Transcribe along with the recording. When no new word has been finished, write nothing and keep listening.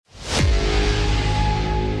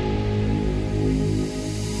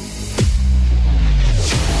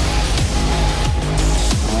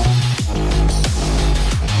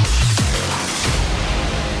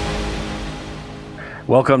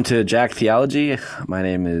Welcome to Jack Theology. My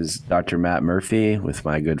name is Dr. Matt Murphy with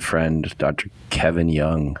my good friend, Dr. Kevin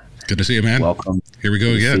Young. Good to see you, man. Welcome. Here we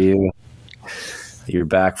go again. See you. You're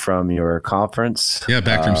back from your conference. Yeah,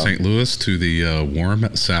 back from St. Louis to the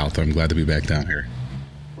warm South. I'm glad to be back down here.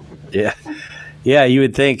 Yeah, you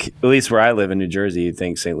would think, at least where I live in New Jersey, you'd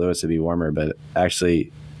think St. Louis would be warmer, but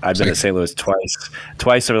actually I've been to St. Louis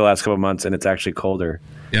twice over the last couple of months, and it's actually colder.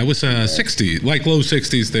 Yeah, it was 60, like low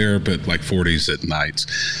 60s there, but like 40s at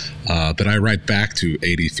nights. But I ride back to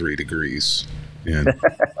 83 degrees. And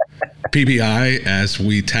PBI, as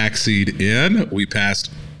we taxied in, we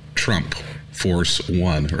passed Trump Force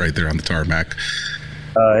One right there on the tarmac.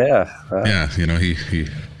 Yeah. Yeah, you know, he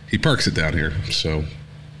parks it down here. So,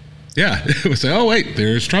 yeah, it was, oh, wait,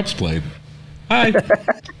 there's Trump's plane. Hi.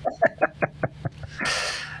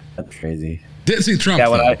 That's crazy. Didn't see Trump,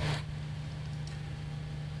 though.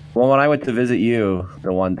 When I went to visit you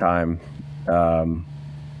the one time, I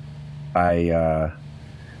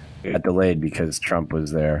got delayed because Trump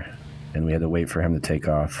was there, and we had to wait for him to take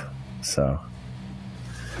off. So,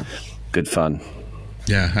 good fun.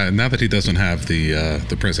 Yeah, now that he doesn't have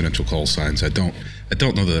the presidential call signs, I don't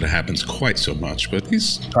know that it happens quite so much. But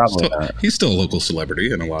he's still a local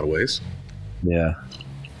celebrity in a lot of ways. Yeah.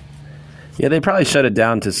 Yeah, they probably shut it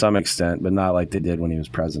down to some extent, but not like they did when he was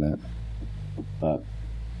president. But.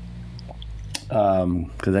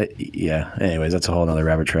 Anyways, that's a whole nother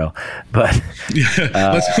rabbit trail. But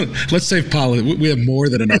let's save politics. We have more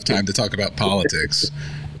than enough time to talk about politics,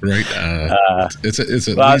 right? I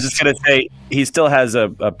was just gonna say he still has a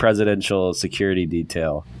presidential security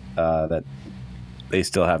detail that they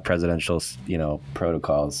still have presidential,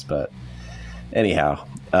 protocols. But anyhow,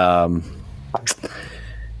 so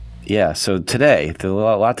today there's a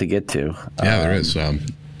lot to get to. Yeah, there is.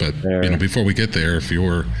 But before we get there,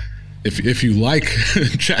 if you like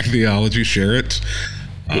Jack Theology, share it,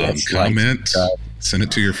 comment, send it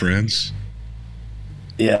to your friends.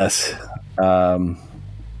 Yes. I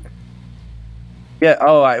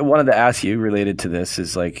wanted to ask you, related to this,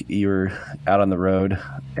 is like you were out on the road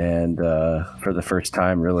and for the first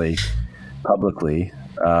time really publicly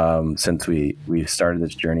since we started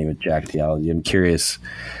this journey with Jack Theology. I'm curious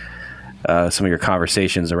some of your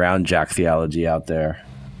conversations around Jack Theology out there.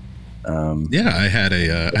 I had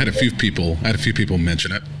a few people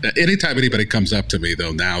mention it. Anytime anybody comes up to me,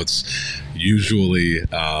 though, now it's usually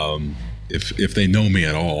if they know me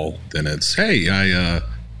at all, then it's, hey, I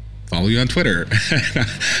follow you on Twitter.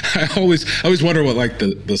 I always wonder what like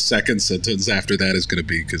the second sentence after that is going to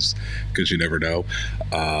be because you never know.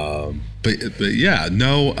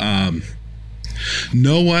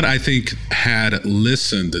 No one I think had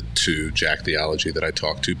listened to Jack Theology that I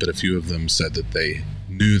talked to, but a few of them said that they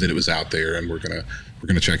knew that it was out there, and we're gonna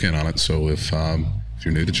check in on it. So if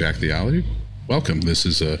you're new to Jack Theology, welcome. This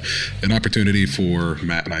is an opportunity for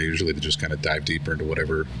Matt and I usually to just kind of dive deeper into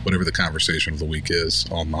whatever the conversation of the week is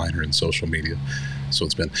online or in social media. So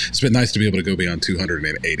it's been nice to be able to go beyond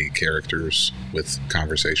 280 characters with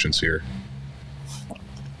conversations here.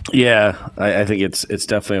 Yeah, I think it's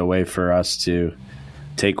definitely a way for us to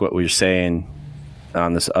take what we're saying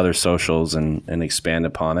on this other socials and expand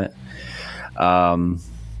upon it.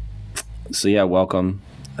 Welcome.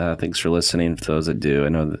 Thanks for listening for those that do. I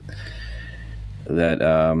know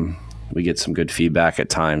that we get some good feedback at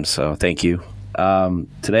times, so thank you.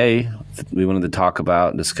 Today, we wanted to talk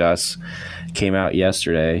about, discuss, came out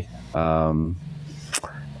yesterday, an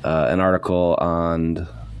article on,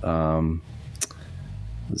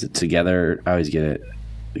 is it Together? I always get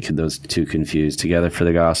those two confused. Together for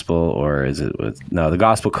the Gospel, or is it the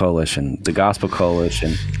Gospel Coalition? The Gospel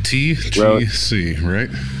Coalition. TGC, right?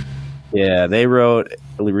 Yeah, they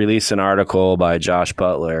released an article by Josh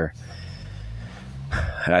Butler.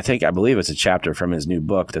 I believe it's a chapter from his new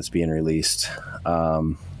book that's being released.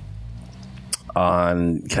 On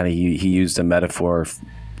kind of he used a metaphor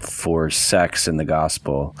for sex in the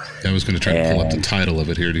gospel. I was going to try to pull up the title of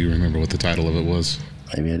it here. Do you remember what the title of it was?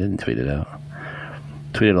 Maybe I didn't tweet it out.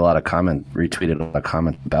 Retweeted a lot of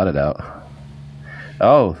comment about it out.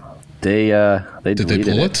 Oh, they did they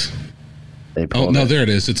pull it? They pulled it. No, there it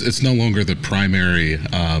is. It's no longer the primary.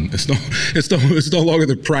 It's no longer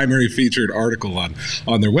the primary featured article on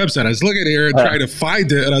their website. I was looking here and trying to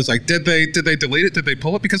find it, and I was like, did they delete it? Did they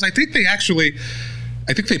pull it? Because I think they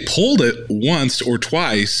pulled it once or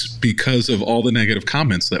twice because of all the negative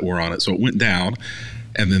comments that were on it. So it went down.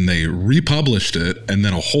 And then they republished it, and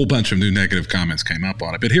then a whole bunch of new negative comments came up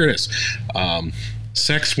on it. But here it is.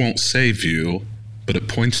 Sex Won't Save You, but It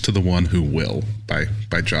Points to the One Who Will by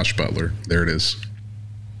Josh Butler. There it is.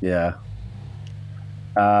 Yeah.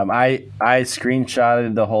 I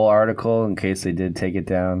screenshotted the whole article in case they did take it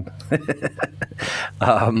down.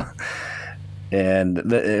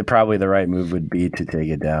 And probably the right move would be to take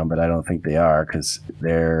it down, but I don't think they are, because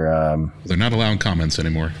they're not allowing comments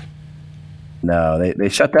anymore. No, they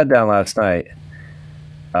shut that down last night.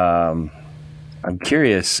 I'm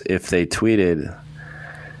curious if they tweeted,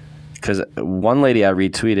 because one lady I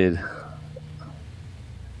retweeted.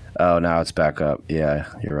 Oh, now it's back up. Yeah,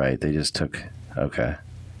 you're right. They just took. Okay.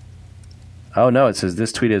 Oh, no, it says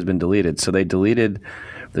this tweet has been deleted. So they deleted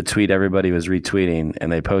the tweet everybody was retweeting,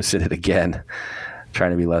 and they posted it again,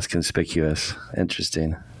 trying to be less conspicuous.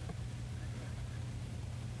 Interesting.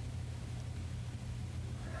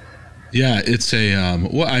 Yeah, it's a,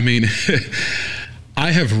 well, I mean,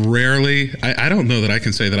 I have rarely, I don't know that I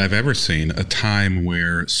can say that I've ever seen a time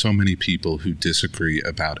where so many people who disagree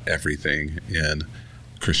about everything in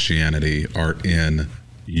Christianity are in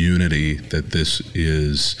unity that this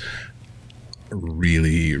is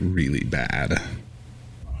really, really bad.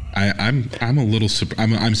 I'm a little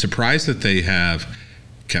I'm surprised that they have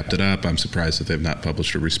kept it up. I'm surprised that they've not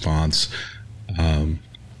published a response.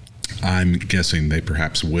 I'm guessing they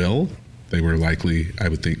perhaps will. They were likely, I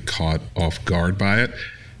would think, caught off guard by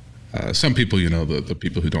it. Some people, the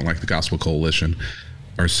people who don't like the Gospel Coalition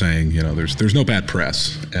are saying, there's no bad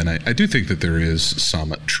press. And I do think that there is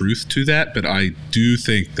some truth to that, but I do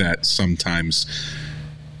think that sometimes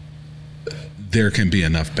there can be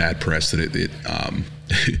enough bad press that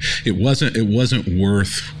it wasn't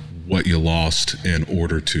worth what you lost in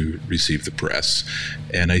order to receive the press.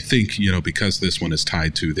 And I think, because this one is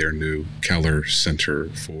tied to their new Keller Center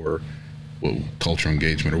for Cultural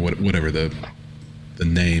Engagement, or whatever the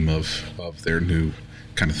name of their new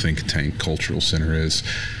kind of think tank cultural center is,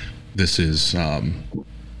 this is,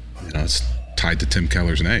 it's tied to Tim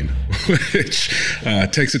Keller's name, which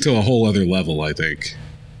takes it to a whole other level, I think.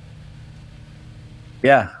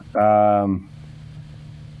 Yeah. So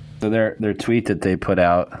their tweet that they put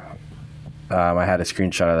out, I had a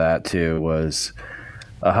screenshot of that too, was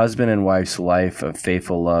a husband and wife's life of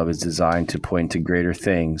faithful love is designed to point to greater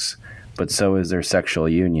things, but so is their sexual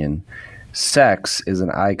union. Sex is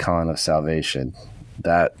an icon of salvation.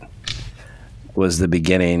 That was the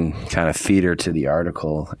beginning kind of feeder to the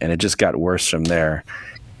article, and it just got worse from there.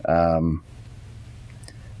 I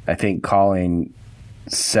think calling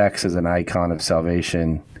sex as an icon of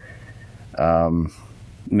salvation,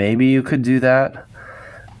 maybe you could do that,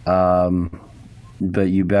 but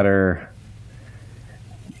you better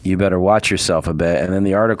watch yourself a bit. And then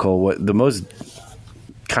the article, the most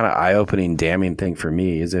kind of eye-opening, damning thing for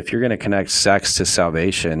me is if you're going to connect sex to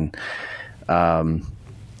salvation, you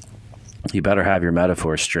better have your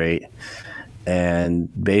metaphor straight. And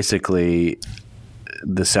basically,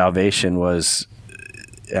 the salvation was,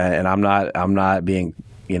 and I'm not being,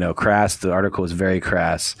 crass. The article is very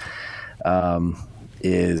crass.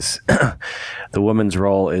 Is the woman's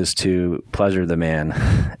role is to pleasure the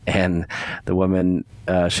man, and the woman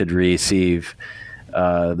should receive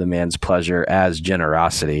the man's pleasure as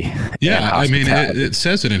generosity. Yeah, I mean, it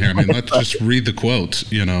says it in here. I mean, let's just read the quote.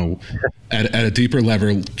 At a deeper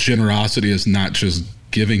level, generosity is not just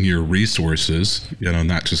giving your resources,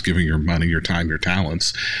 not just giving your money, your time, your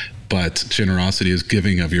talents, but generosity is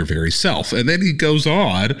giving of your very self. And then he goes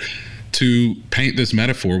on to paint this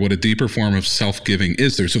metaphor, what a deeper form of self-giving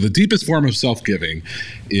is there. So the deepest form of self-giving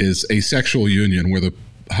is a sexual union where the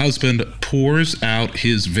husband pours out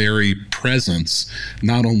his very presence,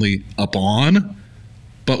 not only upon,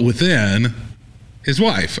 but within his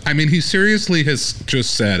wife. I mean, he seriously has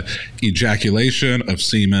just said ejaculation of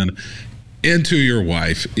semen into your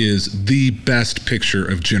wife is the best picture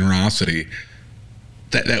of generosity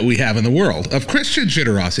that we have in the world, of Christian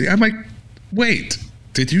generosity. I'm like, wait,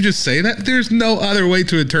 did you just say that? There's no other way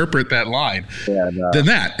to interpret that line than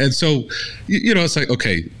that. And so, it's like,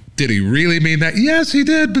 okay, did he really mean that? Yes, he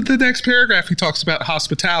did. But the next paragraph, he talks about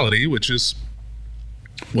hospitality, which is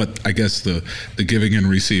what I guess the giving and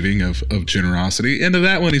receiving of generosity. Into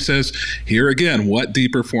that one, he says, here again, what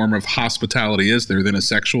deeper form of hospitality is there than a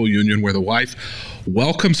sexual union where the wife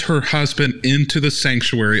welcomes her husband into the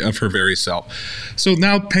sanctuary of her very self? So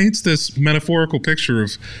now paints this metaphorical picture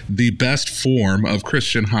of the best form of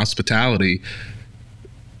Christian hospitality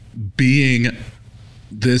being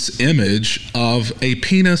this image of a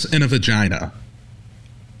penis and a vagina.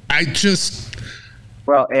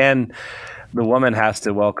 Well, and the woman has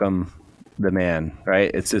to welcome the man,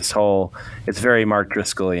 right? It's very Mark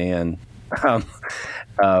Driscollian,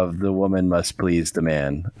 of the woman must please the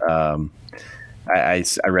man. I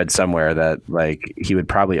read somewhere that like he would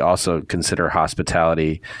probably also consider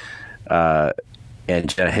hospitality a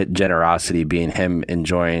and generosity being him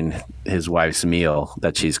enjoying his wife's meal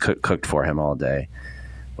that she's cooked for him all day,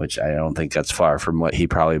 which I don't think that's far from what he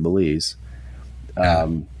probably believes.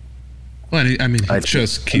 Well, I mean, he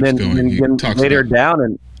just keeps going. Then he talks later down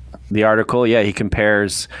in the article, he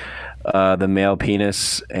compares the male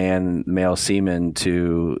penis and male semen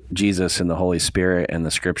to Jesus and the Holy Spirit and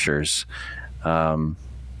the Scriptures.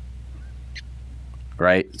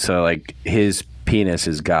 Right? So, like, his penis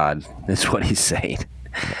is God, is what he's saying.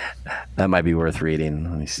 That might be worth reading.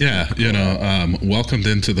 Let me see. Yeah, welcomed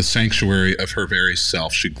into the sanctuary of her very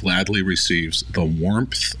self, she gladly receives the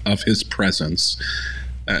warmth of his presence.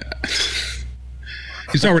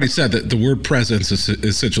 He's already said that the word presence is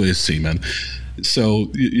essentially a semen. So,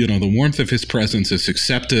 the warmth of his presence is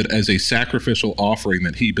accepted as a sacrificial offering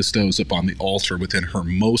that he bestows upon the altar within her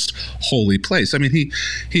most holy place. I mean,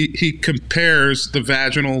 he compares the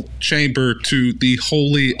vaginal chamber to the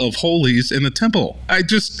holy of holies in the temple. And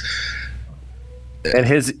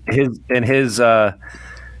his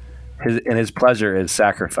pleasure is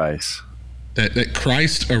sacrifice. That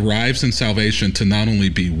Christ arrives in salvation to not only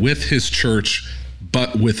be with his church,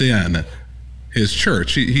 but within his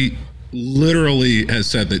church. He literally has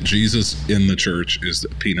said that Jesus in the church is the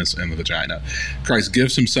penis and the vagina. Christ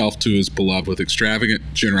gives himself to his beloved with extravagant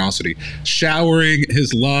generosity, showering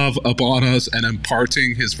his love upon us and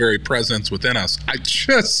imparting his very presence within us.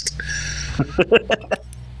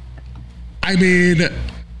 I mean,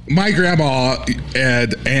 my grandma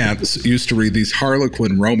and aunts used to read these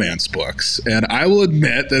Harlequin romance books, and I will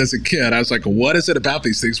admit that as a kid, I was like, what is it about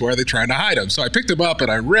these things? Why are they trying to hide them? So I picked them up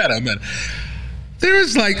and I read them, and there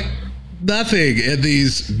was like nothing in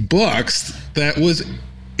these books that was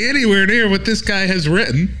anywhere near what this guy has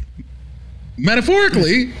written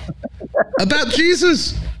metaphorically about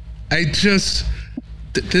Jesus.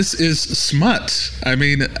 This is smut. I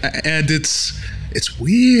mean, and it's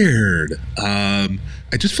weird. I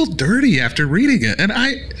just feel dirty after reading it. And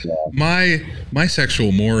my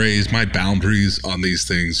sexual mores, my boundaries on these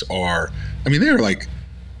things they're like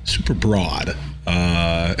super broad.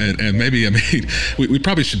 And maybe, we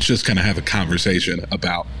probably should just kind of have a conversation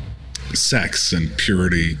about sex and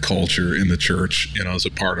purity culture in the church, as a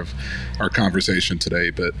part of our conversation today.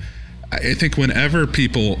 But I think whenever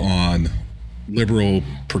people on liberal,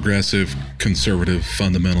 progressive, conservative,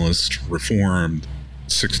 fundamentalist, reformed,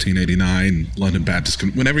 1689, London Baptist,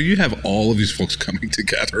 whenever you have all of these folks coming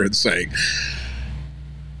together and saying,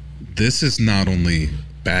 this is not only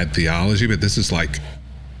bad theology, but this is like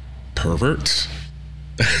pervert,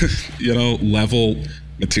 level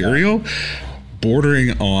material,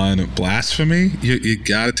 bordering on blasphemy, you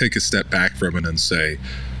got to take a step back from it and say,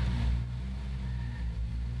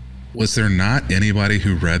 was there not anybody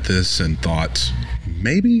who read this and thought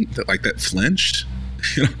maybe that flinched?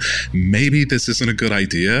 Maybe this isn't a good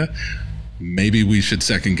idea. Maybe we should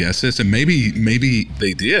second guess this. And maybe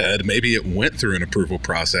they did. Maybe it went through an approval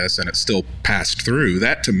process and it still passed through.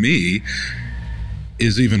 That to me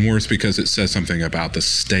is even worse because it says something about the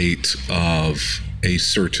state of a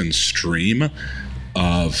certain stream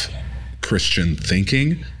of Christian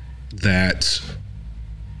thinking, that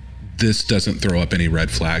this doesn't throw up any red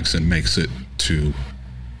flags and makes it to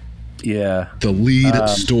the lead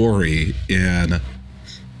story in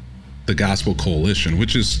the Gospel Coalition,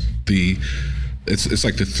 which is it's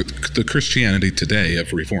like the Christianity today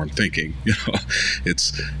of Reformed thinking.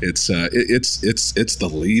 It's the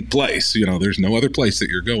lead place. There's no other place that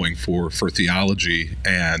you're going for theology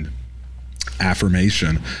and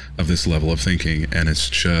affirmation of this level of thinking, and it's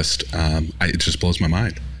just it just blows my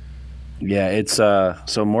mind. Yeah, it's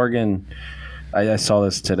so Morgan, I saw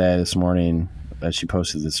this morning, she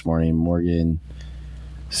posted this morning, Morgan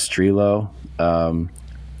Strelo,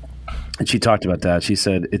 and she talked about that. She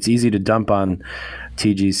said, it's easy to dump on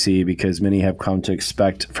TGC because many have come to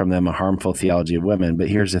expect from them a harmful theology of women. But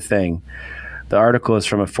here's the thing. The article is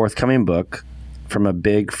from a forthcoming book from a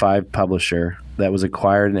big 5 publisher that was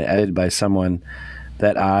acquired and edited by someone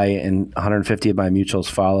that I and 150 of my mutuals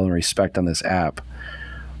follow and respect on this app.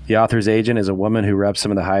 The author's agent is a woman who reps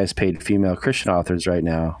some of the highest paid female Christian authors right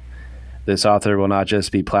now. This author will not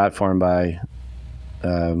just be platformed by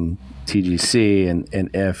TGC and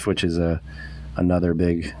IF, which is another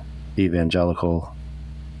big evangelical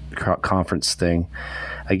conference thing.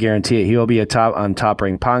 I guarantee it. He will be on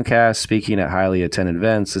top-ranked podcasts, speaking at highly attended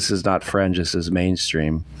events. This is not fringe. This is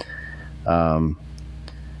mainstream.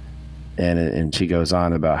 And she goes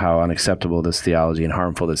on about how unacceptable this theology and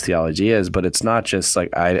harmful this theology is. But it's not just like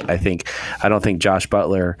I don't think Josh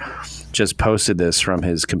Butler just posted this from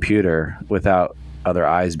his computer without other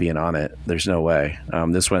eyes being on it. There's no way.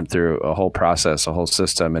 This went through a whole process, a whole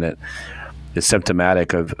system, and is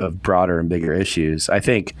symptomatic of broader and bigger issues. I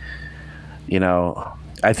think,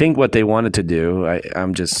 I think what they wanted to do,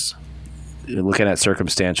 I'm just looking at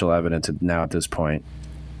circumstantial evidence now at this point.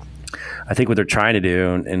 I think what they're trying to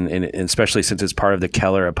do, and especially since it's part of the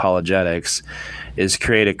Keller apologetics, is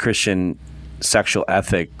create a Christian sexual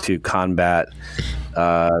ethic to combat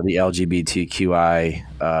the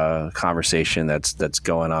LGBTQI conversation that's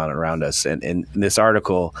going on around us. And in this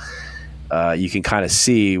article, you can kind of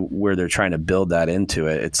see where they're trying to build that into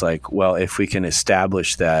it. It's like, well, if we can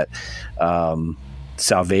establish that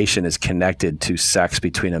salvation is connected to sex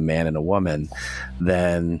between a man and a woman,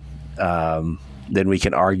 then we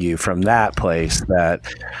can argue from that place that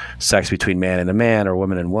sex between man and a man or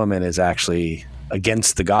woman and woman is actually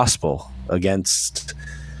against the gospel, against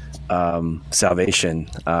salvation.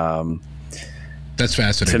 That's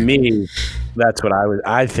fascinating. To me, that's what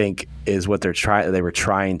I think is what they were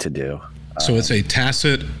trying to do. So it's a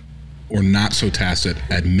tacit or not so tacit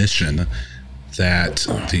admission that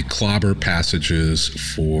the clobber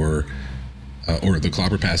passages or the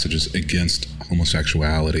clobber passages against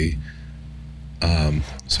homosexuality,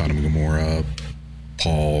 Sodom and Gomorrah,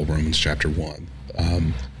 Paul, Romans chapter 1,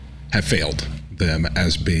 have failed them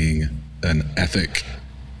as being an ethic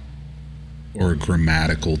or a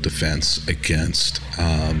grammatical defense against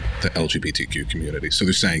the LGBTQ community. So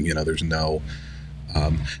they're saying, there's no,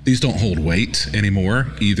 these don't hold weight anymore,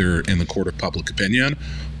 either in the court of public opinion,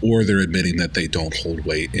 or they're admitting that they don't hold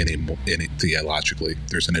weight theologically.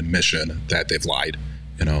 There's an admission that they've lied,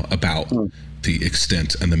 about the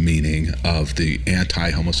extent and the meaning of the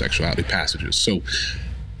anti-homosexuality passages. So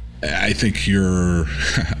I think your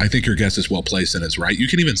guess is well placed and is right. You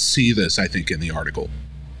can even see this, I think, in the article.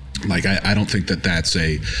 Like, I don't think that's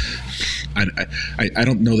I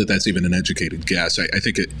don't know that that's even an educated guess. I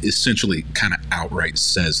think it essentially kind of outright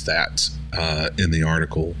says that in the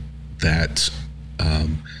article that,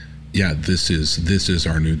 this is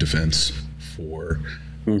our new defense for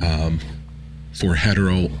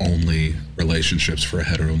hetero-only relationships, for a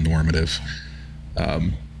heteronormative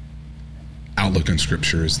outlook in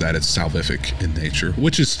Scripture, is that it's salvific in nature,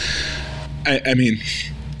 which is, I mean,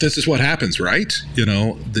 this is what happens, right?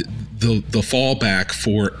 The fallback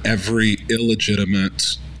for every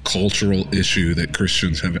illegitimate cultural issue that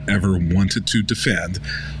Christians have ever wanted to defend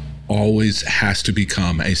always has to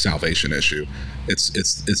become a salvation issue.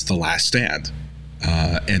 It's the last stand,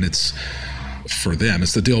 and it's, for them,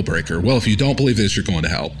 it's the deal breaker. Well, if you don't believe this, you're going to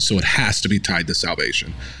hell. So it has to be tied to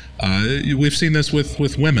salvation. We've seen this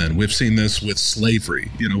with women. We've seen this with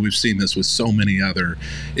slavery. We've seen this with so many other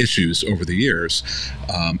issues over the years.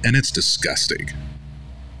 And it's disgusting.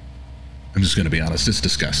 I'm just going to be honest. It's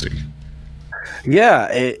disgusting. Yeah,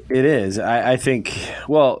 it is. I think,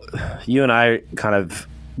 well, you and I kind of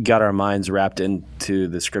got our minds wrapped into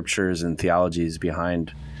the scriptures and theologies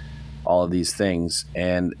behind all of these things.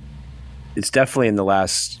 And it's definitely in the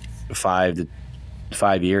last 5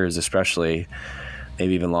 years, especially,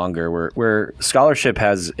 maybe even longer, where scholarship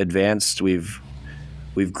has advanced. We've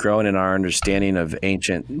grown in our understanding of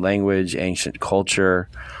ancient language, ancient culture.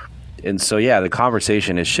 And so, the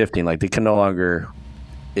conversation is shifting. Like, they can no longer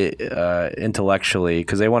intellectually,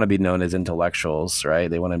 because they want to be known as intellectuals, right?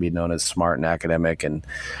 They want to be known as smart and academic, and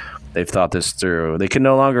they've thought this through. They can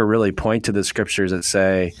no longer really point to the scriptures that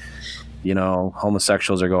say,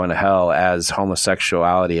 homosexuals are going to hell as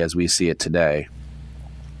homosexuality as we see it today.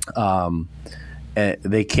 And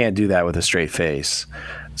they can't do that with a straight face.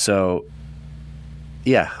 So,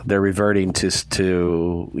 they're reverting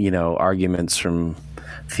to arguments from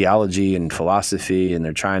theology and philosophy, and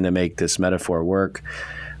they're trying to make this metaphor work.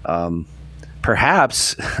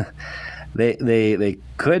 Perhaps they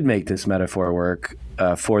could make this metaphor work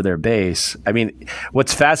for their base. I mean,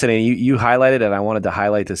 what's fascinating, you highlighted, and I wanted to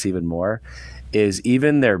highlight this even more, is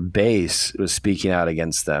even their base was speaking out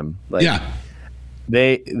against them.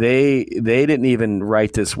 They didn't even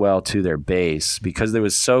write this well to their base because it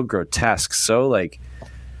was so grotesque, so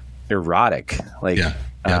erotic.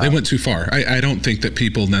 They went too far. I don't think that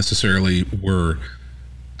people necessarily were.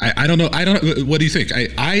 I don't know. What do you think?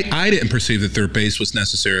 I didn't perceive that their base was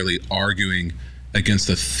necessarily arguing against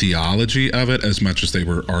the theology of it as much as they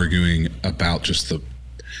were arguing about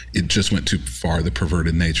it just went too far, the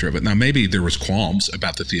perverted nature of it. Now, maybe there was qualms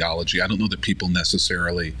about the theology. I don't know that people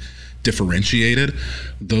necessarily differentiated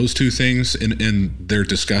those two things in their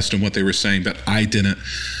disgust and what they were saying, but I didn't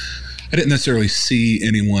necessarily see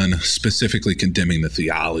anyone specifically condemning the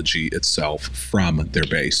theology itself from their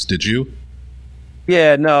base. Did you?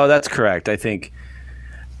 Yeah, no, that's correct. I think,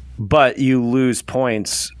 but you lose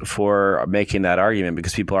points for making that argument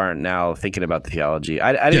because people aren't now thinking about the theology.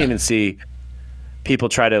 I didn't even see people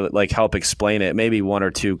try to like help explain it. Maybe one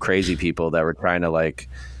or two crazy people that were trying to like,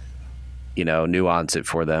 nuance it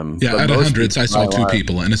for them. Yeah, but out of hundreds, I saw two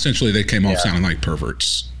people, and essentially they came off Yeah. sounding like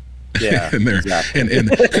perverts. Yeah, and exactly. and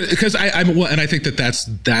because I think that's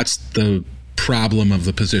the problem of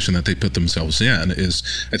the position that they put themselves in. Is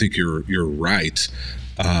I think you're right.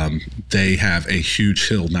 They have a huge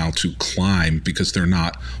hill now to climb because they're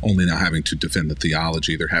not only now having to defend the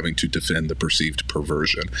theology, they're having to defend the perceived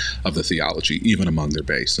perversion of the theology, even among their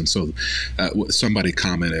base. And so somebody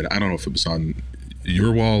commented, I don't know if it was on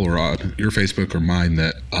your wall or on your Facebook or mine,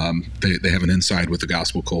 that they have an inside with the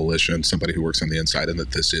Gospel Coalition, somebody who works on the inside, and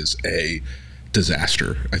that this is a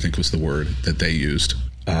disaster, I think was the word that they used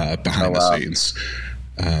behind the scenes.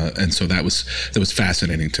 And so that was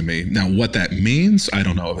fascinating to me. Now, what that means, I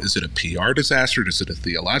don't know. Is it a PR disaster? Is it a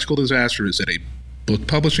theological disaster? Is it a book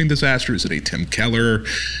publishing disaster? Is it a Tim Keller,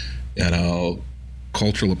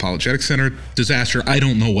 Cultural Apologetic Center disaster? I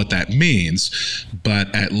don't know what that means,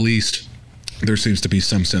 but at least there seems to be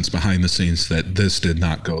some sense behind the scenes that this did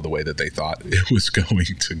not go the way that they thought it was going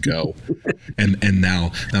to go. and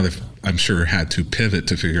now they've, I'm sure, had to pivot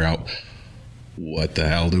to figure out, what the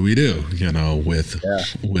hell do we do, with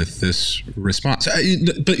this response?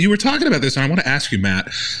 But you were talking about this, and I want to ask you,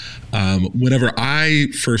 Matt, whenever I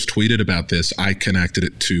first tweeted about this, I connected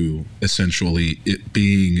it to essentially it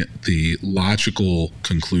being the logical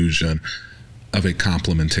conclusion of a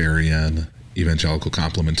evangelical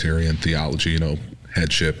complementarian theology,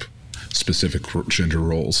 headship, specific gender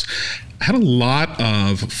roles. I had a lot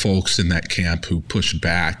of folks in that camp who pushed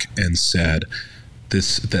back and said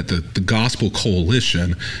that the Gospel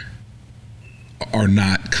Coalition are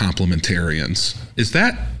not complementarians. Is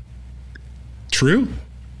that true?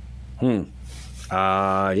 Yeah.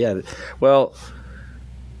 Well,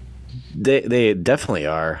 they definitely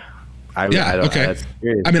are. Okay.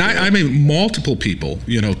 I mean, multiple people,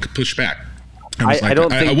 push back. I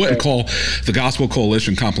wouldn't call the Gospel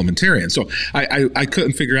Coalition complementarian. So I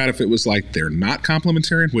couldn't figure out if it was like they're not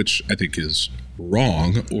complementarian, which I think is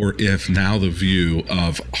wrong, or if now the view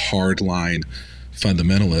of hardline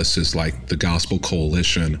fundamentalists is like the Gospel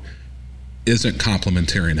Coalition isn't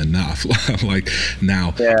complementarian enough. Like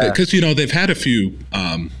now, because they've had a few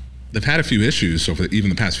issues over even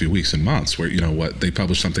the past few weeks and months where they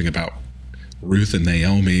published something about Ruth and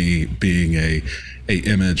Naomi being a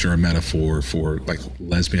image or a metaphor for like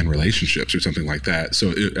lesbian relationships or something like that.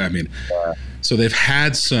 So so they've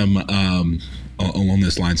had some along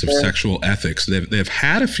these lines of sexual ethics. They've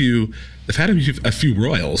had a few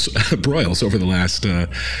broils over the last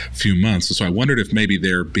few months. So I wondered if maybe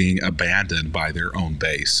they're being abandoned by their own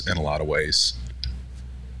base in a lot of ways.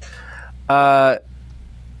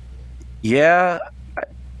 Yeah,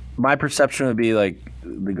 my perception would be like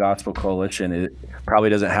the Gospel Coalition, it probably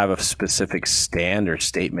doesn't have a specific stand or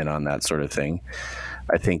statement on that sort of thing.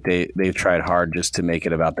 I think they've tried hard just to make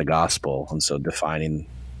it about the gospel, and so defining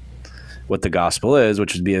what the gospel is,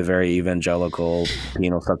 which would be a very evangelical,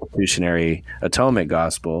 penal substitutionary atonement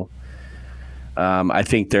gospel. I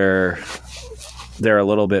think they're a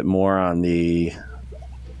little bit more on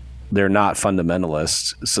they're not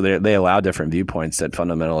fundamentalists, so they allow different viewpoints that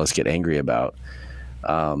fundamentalists get angry about,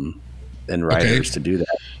 and writers to do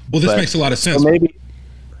that. Well, this makes a lot of sense. So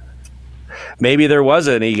maybe there was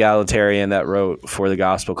an egalitarian that wrote for the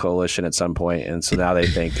Gospel Coalition at some point, and so now they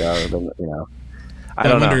think, I don't know.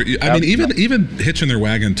 I mean, even hitching their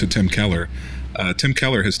wagon to Tim Keller. Tim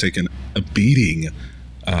Keller has taken a beating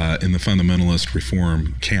in the fundamentalist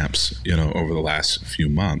reform camps, over the last few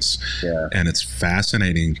months. Yeah. And it's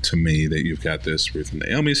fascinating to me that you've got this Ruth and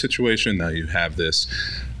Naomi situation. Now you have this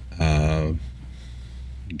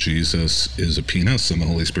Jesus is a penis and the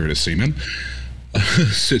Holy Spirit is semen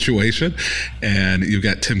situation. And you've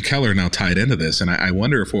got Tim Keller now tied into this. And I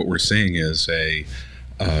wonder if what we're seeing is a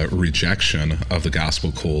rejection of the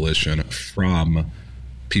Gospel Coalition from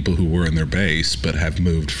people who were in their base but have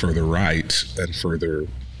moved further right and further,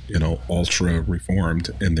 ultra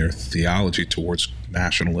reformed in their theology towards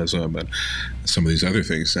nationalism and some of these other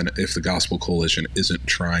things. And if the Gospel Coalition isn't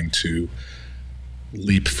trying to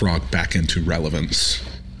leapfrog back into relevance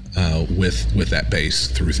with that base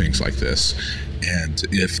through things like this, and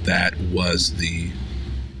if that was the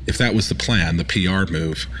plan, the PR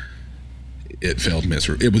move, it failed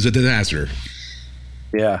miserably. It was a disaster.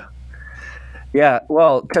 Yeah.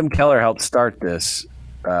 Well, Tim Keller helped start this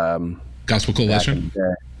Gospel Coalition.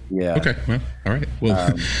 Yeah. Okay. Well, all right.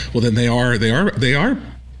 Well, well then they are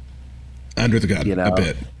under the gun a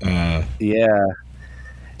bit.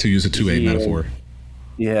 To use a 2A metaphor.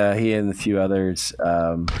 Yeah, he and a few others.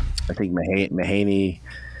 I think Mahaney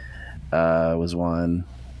was one.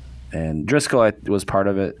 and Driscoll was part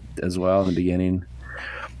of it as well in the beginning.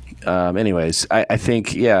 Anyways, I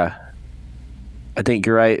think you're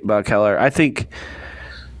right about Keller. I think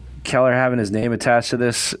Keller having his name attached to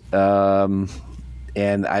this,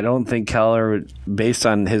 and I don't think Keller, based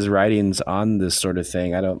on his writings on this sort of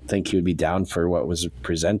thing, I don't think he would be down for what was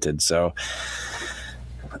presented. So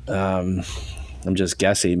I'm just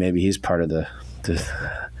guessing. Maybe he's part of the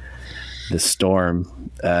storm.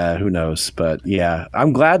 Who knows? But yeah,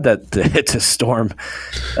 I'm glad that it's a storm.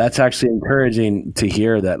 That's actually encouraging to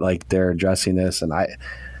hear that, like, they're addressing this. And I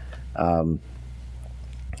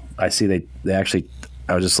see they actually,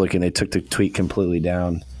 I was just looking, they took the tweet completely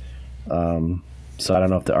down. So I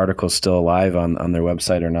don't know if the article's still alive on their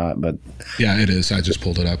website or not, but yeah, it is. I just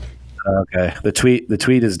pulled it up. Okay. The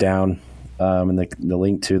tweet is down. And the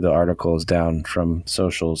link to the article is down from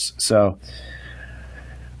socials. So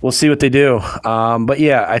we'll see what they do. But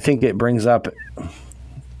yeah, I think it brings up,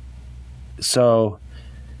 so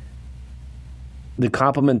the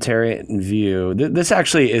complementarian view, this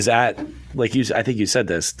actually is at, like I think you said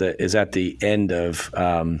this, that is at the end of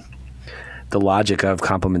the logic of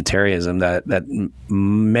complementarianism, that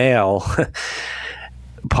male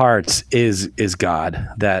parts is God,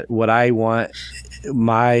 that what I want,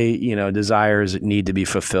 my desires need to be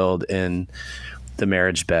fulfilled in the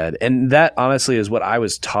marriage bed. And that honestly is what I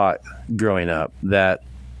was taught growing up, that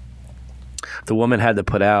the woman had to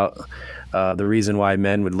put out. The reason why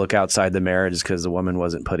men would look outside the marriage is because the woman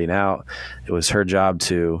wasn't putting out. It was her job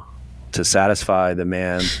to satisfy the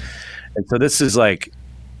man. And so this is like,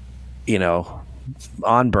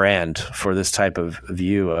 on brand for this type of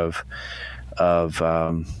view of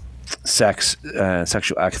sex,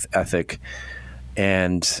 sexual ethic,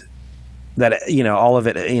 and that, all of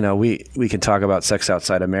it, we can talk about sex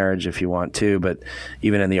outside of marriage if you want to, but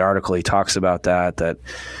even in the article, he talks about that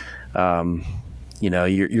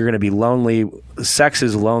you're going to be lonely. Sex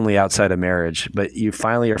is lonely outside of marriage, but you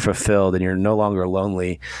finally are fulfilled and you're no longer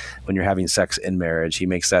lonely when you're having sex in marriage. He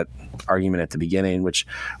makes that argument at the beginning, which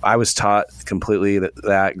I was taught completely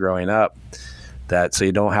that growing up, that so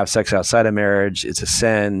you don't have sex outside of marriage. It's a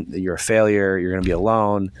sin. You're a failure. You're going to be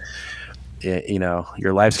alone.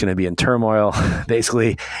 Your life's going to be in turmoil.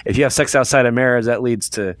 Basically, if you have sex outside of marriage, that leads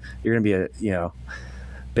to, you're going to be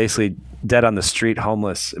basically dead on the street,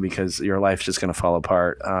 homeless, because your life's just going to fall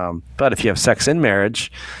apart. But if you have sex in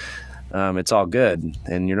marriage, it's all good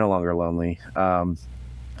and you're no longer lonely.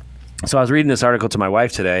 So I was reading this article to my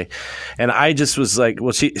wife today, and I just was like,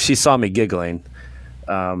 well, she saw me giggling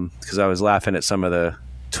because I was laughing at some of the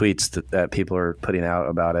tweets that people are putting out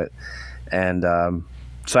about it. And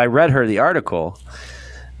so I read her the article,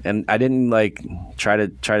 and I didn't try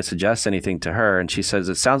to suggest anything to her. And she says,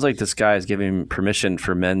 it sounds like this guy is giving permission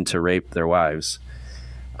for men to rape their wives.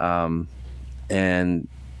 And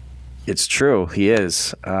it's true. He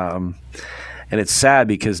is. And it's sad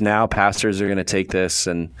because now pastors are going to take this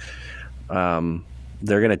and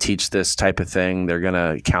they're going to teach this type of thing. They're going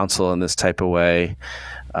to counsel in this type of way.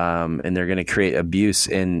 And they're going to create abuse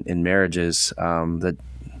in marriages that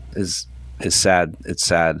is sad. It's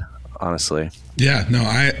sad, honestly. Yeah, no,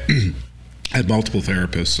 I had multiple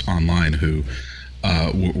therapists online who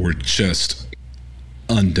were just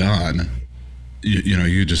undone.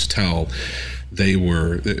 You just tell they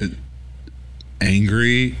were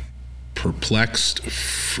angry, perplexed,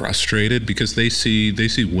 frustrated, because they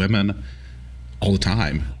see women all the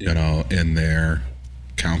time, in their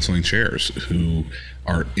counseling chairs who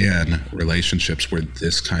are in relationships where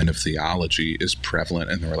this kind of theology is prevalent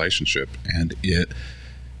in the relationship, and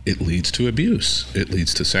it leads to abuse. It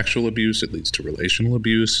leads to sexual abuse. It leads to relational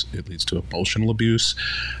abuse. It leads to emotional abuse.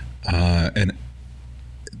 And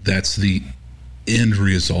that's the end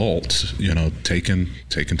result, taken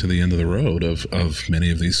to the end of the road of many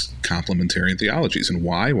of these complementarian theologies. And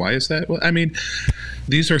why? Why is that? Well, I mean,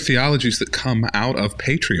 these are theologies that come out of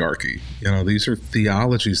patriarchy. These are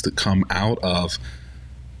theologies that come out of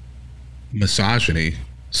misogyny,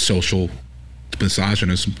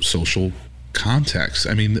 misogynist social context.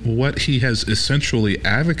 I mean, what he has essentially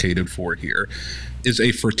advocated for here is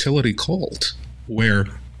a fertility cult where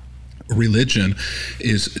religion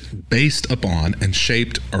is based upon and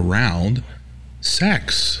shaped around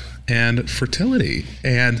sex and fertility.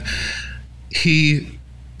 And he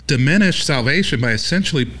diminished salvation by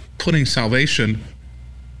essentially putting salvation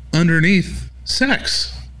underneath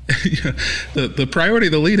sex. The priority,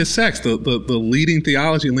 the lead is sex. The leading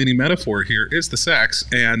theology and leading metaphor here is the sex,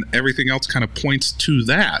 and everything else kind of points to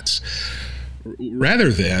that, rather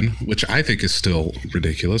than, which I think is still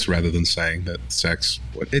ridiculous, rather than saying that sex,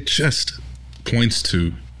 it just points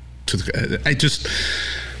to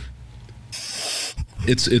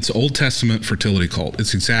It's Old Testament fertility cult.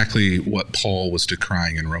 It's exactly what Paul was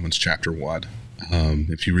decrying in Romans chapter 1.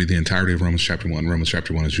 If you read the entirety of Romans chapter 1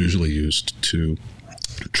 is usually used to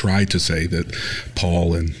try to say that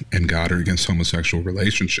Paul and God are against homosexual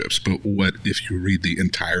relationships. But if you read the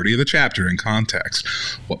entirety of the chapter in context,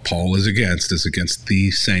 what Paul is against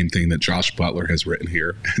the same thing that Josh Butler has written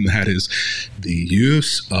here, and that is the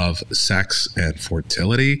use of sex and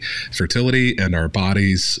fertility and our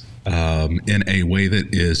bodies in a way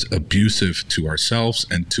that is abusive to ourselves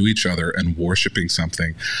and to each other, and worshiping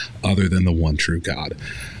something other than the one true God.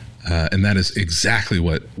 And that is exactly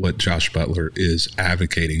what Josh Butler is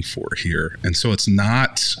advocating for here. And so it's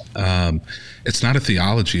not a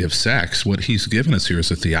theology of sex. What he's given us here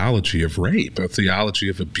is a theology of rape, a theology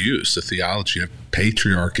of abuse, a theology of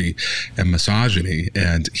patriarchy and misogyny.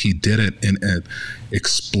 And he did it in a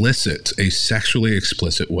sexually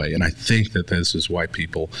explicit way. And I think that this is why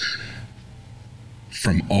people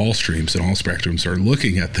from all streams and all spectrums are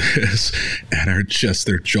looking at this and are just,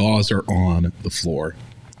 their jaws are on the floor.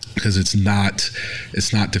 Because it's not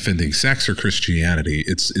defending sex or Christianity.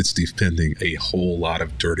 It's defending a whole lot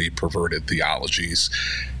of dirty, perverted theologies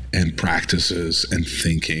and practices and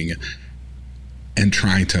thinking, and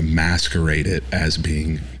trying to masquerade it as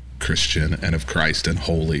being Christian and of Christ and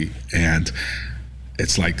holy. And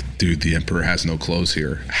it's like, dude, the emperor has no clothes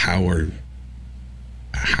here. How are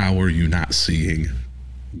you not seeing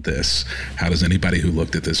this? How does anybody who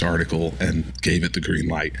looked at this article and gave it the green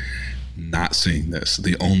light not seeing this?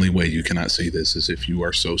 The only way you cannot see this is if you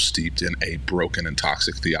are so steeped in a broken and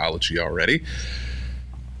toxic theology already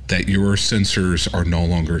that your sensors are no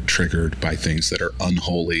longer triggered by things that are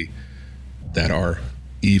unholy, that are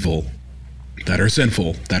evil, that are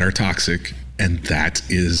sinful, that are toxic. And that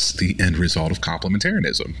is the end result of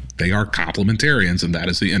complementarianism. They are complementarians, and that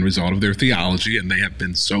is the end result of their theology. And they have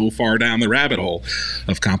been so far down the rabbit hole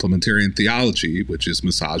of complementarian theology, which is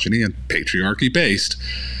misogyny and patriarchy based,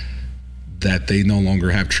 that they no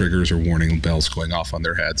longer have triggers or warning bells going off on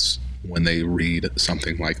their heads when they read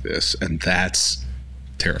something like this. And that's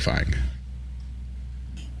terrifying.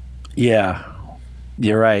 Yeah,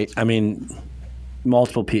 you're right. I mean,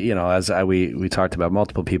 multiple people, as we talked about,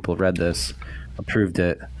 multiple people read this, approved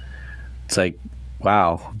it. It's like,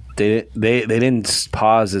 wow, they didn't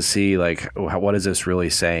pause to see, like, what is this really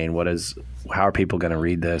saying? How are people going to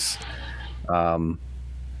read this?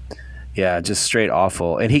 Yeah, just straight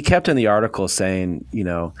awful. And he kept in the article saying,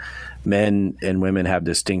 men and women have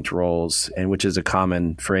distinct roles, and which is a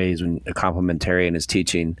common phrase when a complementarian is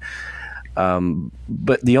teaching.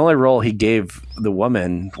 But the only role he gave the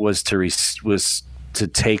woman was to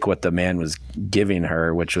take what the man was giving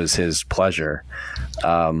her, which was his pleasure.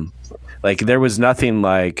 Like, there was nothing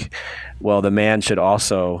like, well, the man should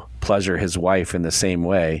also pleasure his wife in the same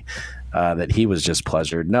way that he was just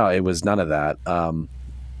pleasured. No, it was none of that.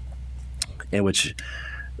 And which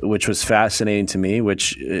was fascinating to me,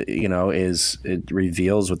 which, it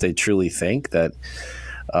reveals what they truly think, that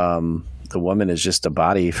the woman is just a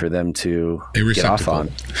body for them to get off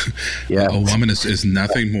on. Yeah. A woman is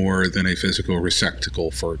nothing more than a physical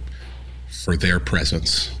receptacle for their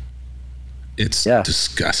presence. It's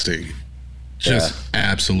disgusting. Just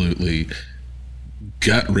absolutely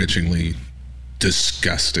gut-wrenchingly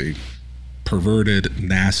disgusting, perverted,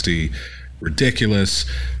 nasty, ridiculous.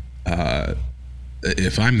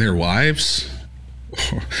 If I'm their wives,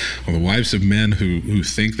 or the wives of men who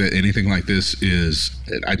think that anything like this is,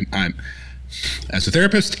 I'm as a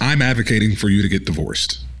therapist, I'm advocating for you to get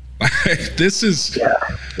divorced. This is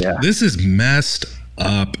messed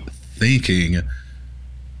up thinking,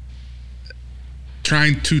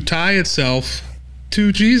 trying to tie itself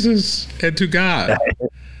to Jesus and to God.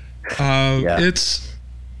 It's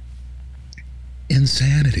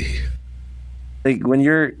insanity. Like, when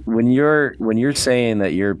you're saying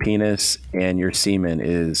that your penis and your semen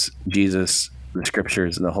is Jesus, the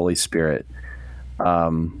scriptures, and the Holy Spirit,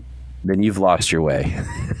 then you've lost your way.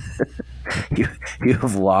 you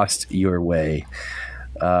have lost your way.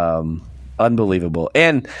 Unbelievable.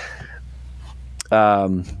 And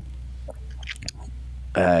it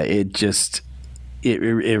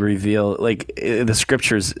revealed, like, the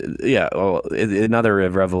scriptures. Yeah. Well, another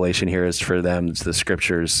revelation here is for them, the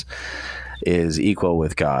scriptures is equal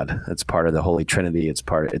with God. It's part of the Holy Trinity. It's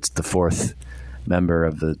the fourth member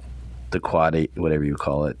of the quad, whatever you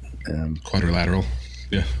call it. Quadrilateral.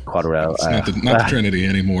 Yeah. Quadrilateral. It's not the Trinity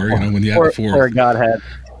anymore, when you have the fourth. Or Godhead.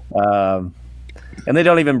 And they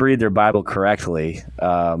don't even read their Bible correctly.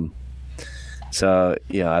 So,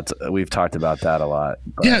 we've talked about that a lot.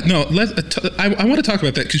 But. Yeah, no, I want to talk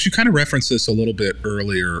about that, because you kind of referenced this a little bit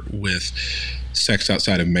earlier with sex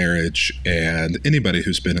outside of marriage, and anybody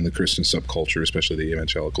who's been in the Christian subculture, especially the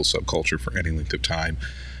evangelical subculture, for any length of time,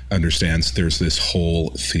 understands there's this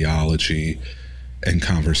whole theology and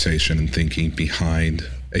conversation and thinking behind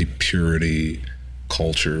a purity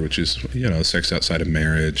culture, which is, sex outside of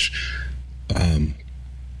marriage,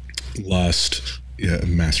 lust,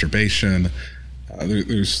 masturbation.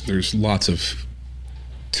 There's lots of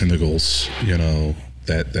tentacles,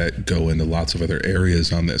 that go into lots of other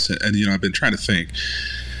areas on this. And I've been trying to think,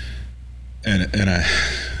 and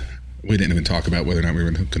we didn't even talk about whether or not we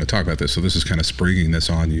were going to talk about this, so this is kind of springing this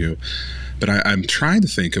on you. But I'm trying to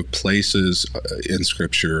think of places in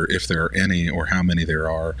Scripture, if there are any or how many there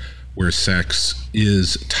are, where sex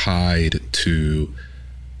is tied to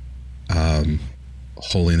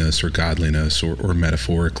holiness or godliness, or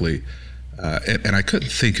metaphorically. And I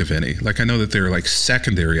couldn't think of any. Like, I know that there are like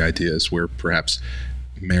secondary ideas where perhaps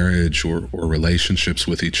marriage or relationships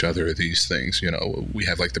with each other, these things, we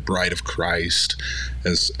have like the bride of Christ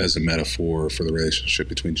as a metaphor for the relationship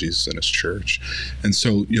between Jesus and his church. And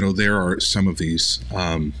so, there are some of these,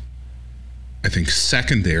 I think,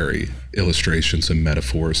 secondary illustrations and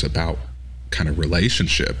metaphors about kind of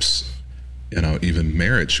relationships, even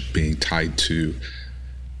marriage being tied to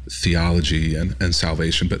theology and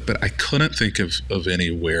salvation, but I couldn't think of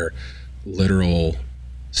any where literal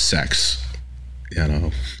sex,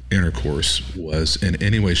 intercourse was in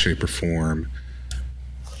any way, shape, or form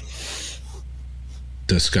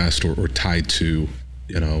discussed or tied to,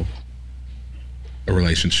 a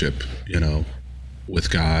relationship,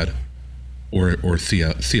 with God or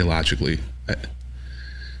theologically.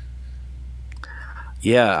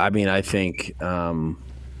 Yeah, I mean, I think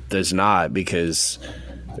there's not, because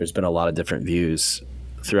there's been a lot of different views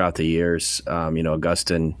throughout the years.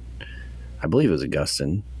 Augustine, I believe it was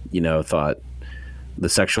Augustine, thought the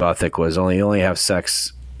sexual ethic was only have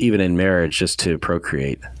sex, even in marriage, just to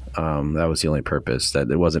procreate. That was the only purpose, that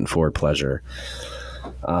it wasn't for pleasure.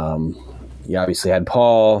 You obviously had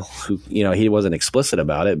Paul, who, he wasn't explicit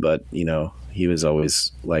about it, but, he was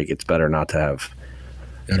always like, it's better not to have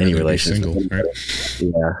any relationship. Single, right?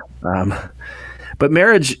 Yeah. But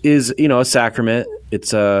marriage is, a sacrament.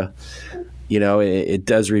 It's it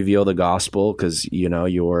does reveal the gospel, because,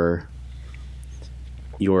 you're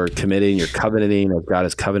committing, you're covenanting, as God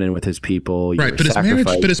is covenanting with his people. Right.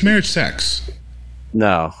 But is marriage sex?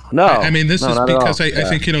 No. I mean, this is because I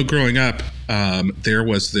think, growing up, there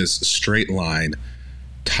was this straight line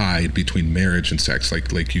tied between marriage and sex.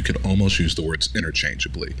 Like you could almost use the words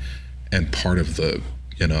interchangeably. And part of the,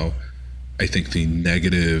 I think the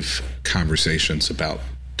negative conversations about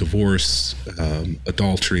divorce,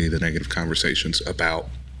 adultery, the negative conversations about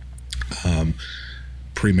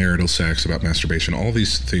premarital sex, about masturbation, all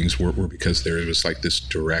these things were because there was like this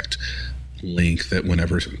direct link that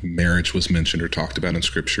whenever marriage was mentioned or talked about in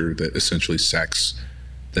Scripture, that essentially sex,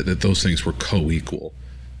 that those things were co-equal.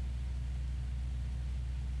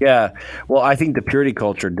 Yeah. Well, I think the purity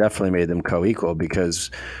culture definitely made them co-equal, because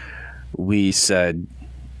we said,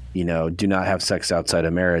 do not have sex outside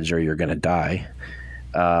of marriage or you're going to die.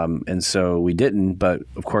 And so we didn't, but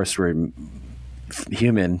of course we're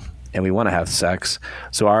human and we want to have sex.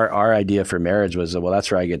 So our idea for marriage was, well, that's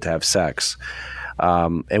where I get to have sex.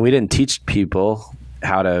 And we didn't teach people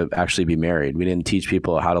how to actually be married. We didn't teach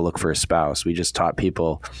people how to look for a spouse. We just taught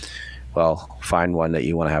people, well, find one that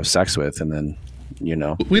you want to have sex with. And then,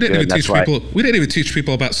 we didn't even teach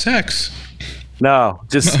people about sex. No,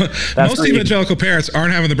 just most evangelical parents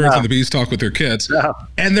aren't having the birds and the bees talk with their kids,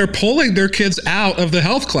 and they're pulling their kids out of the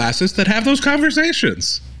health classes that have those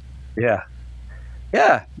conversations. Yeah,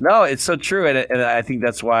 no, it's so true, and I think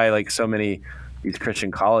that's why, like, so many these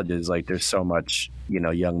Christian colleges, like, there's so much,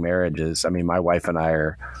 young marriages. I mean, my wife and I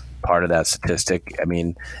are part of that statistic. I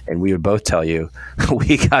mean, and we would both tell you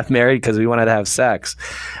we got married because we wanted to have sex,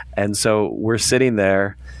 and so we're sitting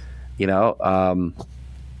there,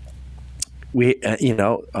 we,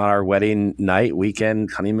 on our wedding night,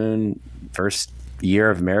 weekend, honeymoon, first year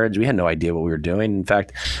of marriage, we had no idea what we were doing. In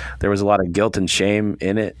fact, there was a lot of guilt and shame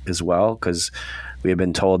in it as well, because we had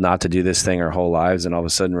been told not to do this thing our whole lives, and all of a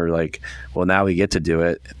sudden we're like, well, now we get to do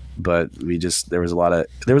it. But there was a lot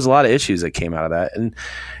of issues that came out of that, and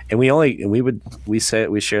we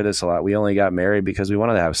share this a lot. We only got married because we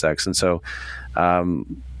wanted to have sex, and so.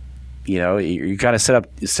 You kind of set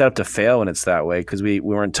up to fail when it's that way, because we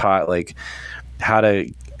weren't taught like how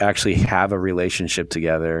to actually have a relationship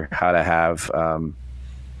together, how to have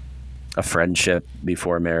a friendship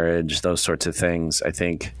before marriage, those sorts of things. I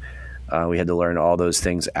think we had to learn all those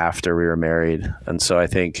things after we were married. And so I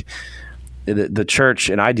think the church,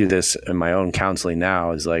 and I do this in my own counseling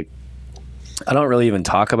now, is like, I don't really even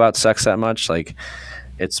talk about sex that much. Like,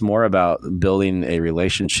 it's more about building a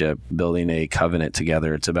relationship, building a covenant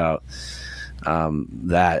together. It's about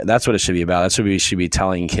that's what it should be about. That's what we should be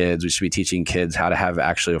telling kids. We should be teaching kids how to have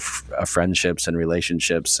actually friendships and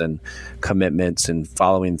relationships and commitments and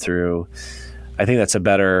following through. I think that's a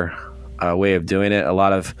better way of doing it. A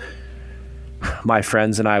lot of my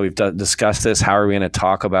friends and I, we've discussed this. How are we going to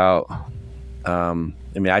talk about,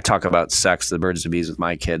 I talk about sex, the birds and bees with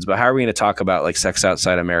my kids, but how are we going to talk about like sex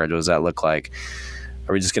outside of marriage? What does that look like?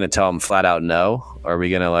 Are we just going to tell them flat out no? Or are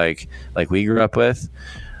we going to like we grew up with?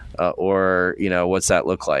 Or, what's that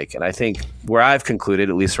look like? And I think where I've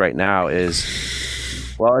concluded, at least right now, is,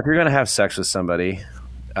 well, if you're going to have sex with somebody,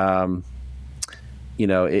 it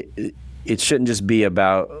shouldn't just be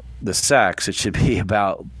about the sex. It should be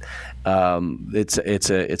about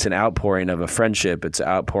it's an outpouring of a friendship. It's an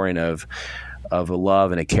outpouring of a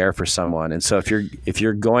love and a care for someone. And so if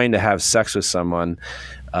you're going to have sex with someone,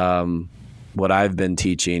 what I've been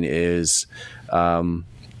teaching is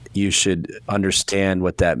you should understand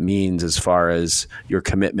what that means as far as your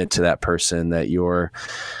commitment to that person, that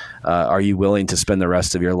are you willing to spend the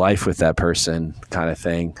rest of your life with that person, kind of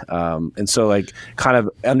thing. And so like kind of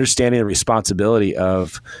understanding the responsibility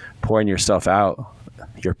of pouring yourself out,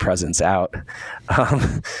 your presence out.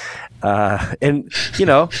 And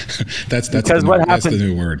that's because that's the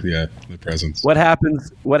new word. Yeah. The presence. What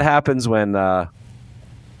happens when,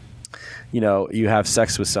 you have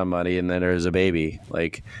sex with somebody and then there's a baby?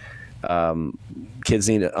 Like, kids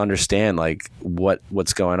need to understand like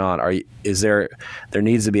what's going on. There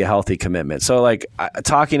needs to be a healthy commitment. So like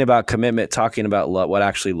talking about commitment, talking about love, what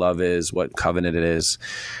actually love is, what covenant it is,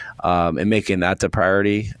 and making that the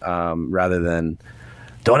priority, rather than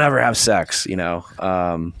don't ever have sex,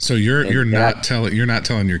 So you're not telling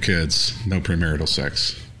your kids no premarital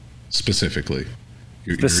sex specifically.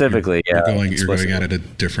 You're going at it a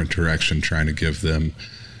different direction, trying to give them.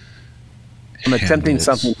 I'm attempting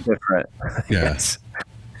something different. Yeah, Yes.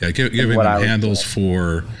 Yeah, giving them handles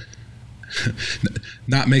for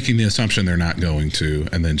not making the assumption they're not going to,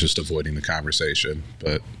 and then just avoiding the conversation.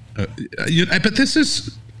 But but this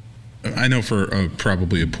is, I know for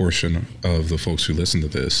probably a portion of the folks who listen to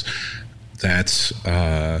this, that's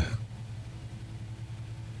a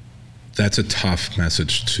tough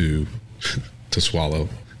message to swallow.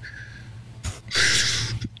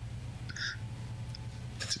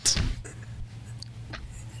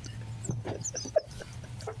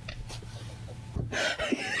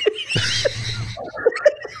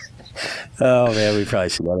 Oh man, we probably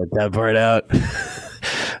should let that part out.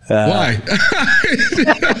 Why?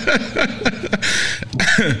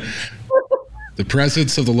 The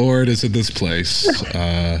presence of the Lord is in this place.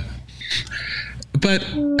 But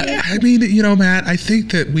I mean, Matt, I think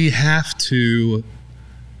that we have to.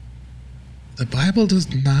 The Bible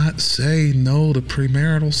does not say no to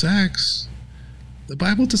premarital sex. The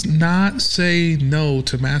Bible does not say no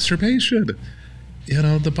to masturbation.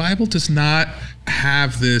 The Bible does not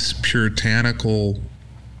have this puritanical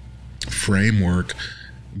framework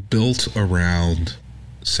built around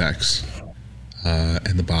sex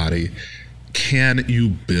and the body. Can you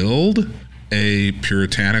build a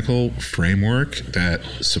puritanical framework that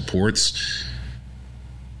supports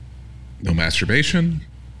no masturbation,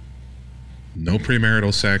 no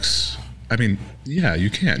premarital sex? I mean, yeah, you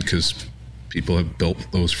can, because people have built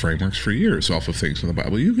those frameworks for years off of things in the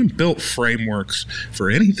Bible. You can build frameworks for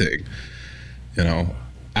anything,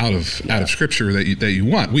 out of Scripture that you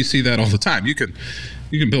want. We see that all the time. You can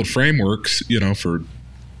build frameworks, for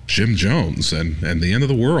Jim Jones and the end of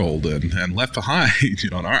the world and Left Behind.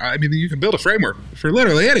 You can build a framework for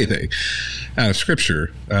literally anything out of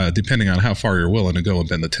Scripture, depending on how far you're willing to go and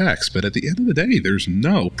bend the text. But at the end of the day, there's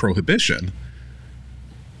no prohibition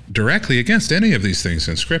directly against any of these things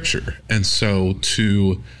in Scripture. And so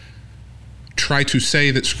to try to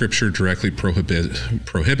say that Scripture directly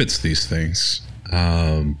prohibits these things,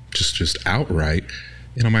 just outright,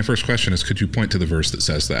 my first question is, could you point to the verse that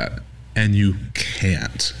says that? And you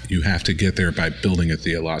can't. You have to get there by building a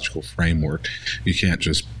theological framework. You can't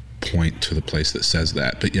just point to the place that says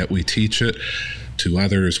that. But yet we teach it to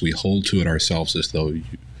others. We hold to it ourselves as though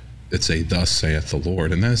it's a thus saith the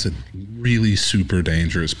Lord. And that's a really super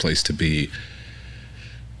dangerous place to be,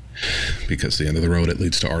 because at the end of the road, it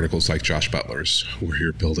leads to articles like Josh Butler's, where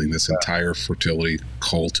you're building this entire fertility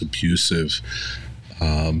cult abusive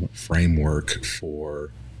framework for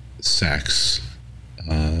sex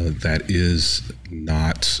that is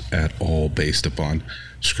not at all based upon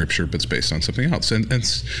Scripture, but it's based on something else. And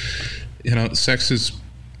sex is...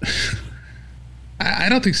 I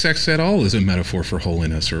don't think sex at all is a metaphor for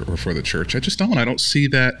holiness or for the church. I just don't. I don't see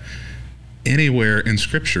that anywhere in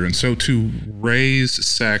Scripture. And so to raise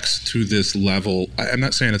sex to this level, I'm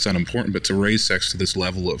not saying it's unimportant, but to raise sex to this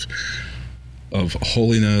level of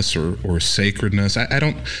holiness or sacredness, I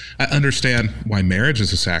understand why marriage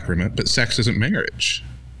is a sacrament, but sex isn't marriage.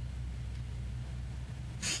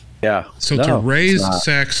 Yeah. So to raise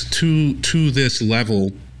sex to this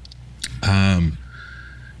level,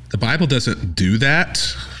 the Bible doesn't do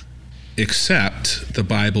that, except the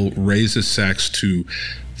Bible raises sex to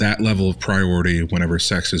that level of priority whenever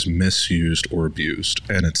sex is misused or abused.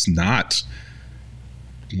 And it's not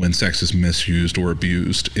when sex is misused or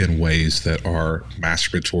abused in ways that are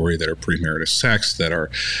masturbatory, that are premarital sex, that are,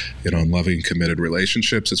 in loving, committed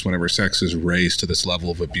relationships. It's whenever sex is raised to this level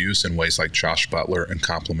of abuse in ways like Josh Butler and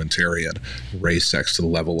complementarian raise sex to the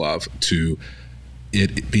level of, to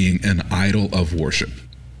it being an idol of worship.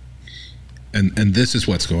 And this is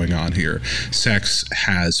what's going on here. Sex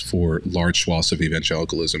has, for large swaths of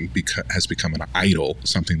evangelicalism, has become an idol,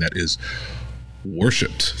 something that is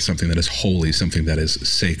worshipped, something that is holy, something that is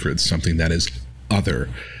sacred, something that is other,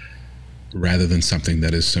 rather than something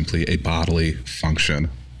that is simply a bodily function.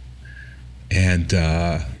 And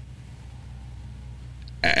I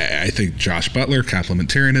think Josh Butler,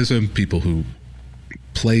 complementarianism, people who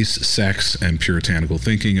place sex and puritanical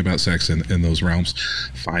thinking about sex in those realms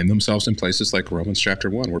find themselves in places like Romans chapter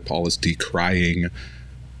 1, where Paul is decrying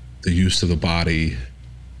the use of the body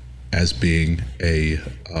as being a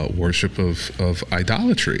worship of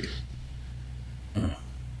idolatry.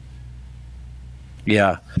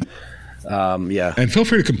 Yeah. Yeah. And feel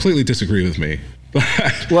free to completely disagree with me.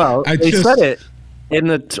 Well, they said it in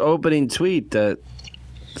the opening tweet that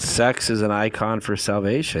sex is an icon for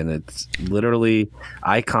salvation. It's literally,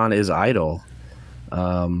 icon is idol. It's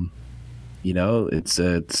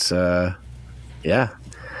yeah.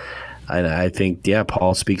 I think,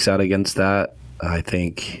 Paul speaks out against that. I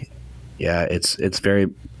think, it's very,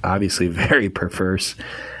 obviously very perverse.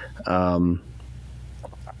 I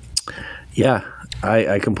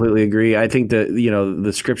completely agree. I think that,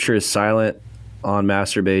 the Scripture is silent on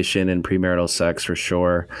masturbation and premarital sex for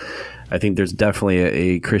sure. I think there's definitely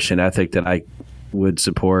a Christian ethic that I would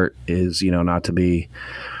support is, not to be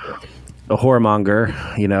a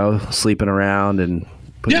whoremonger, sleeping around and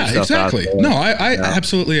putting yourself exactly. out there. No, I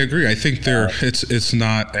absolutely agree. I think it's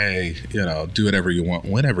not a, do whatever you want,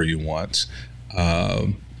 whenever you want.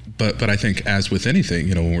 But I think, as with anything,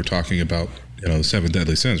 when we're talking about, the 7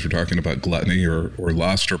 deadly sins, we're talking about gluttony or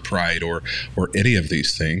lust or pride or any of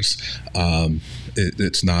these things.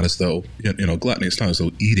 It's not as though, gluttony, it's not as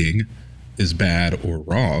though eating is bad or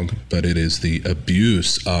wrong, but it is the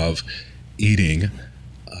abuse of eating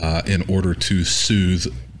in order to soothe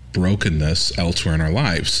brokenness elsewhere in our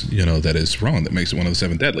lives, that is wrong, that makes it one of the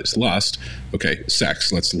 7 deadlies. Lust, okay,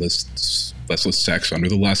 sex, let's list sex under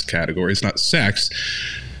the lust category. It's not sex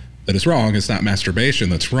that is wrong. It's not masturbation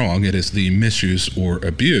that's wrong. It is the misuse or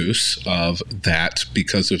abuse of that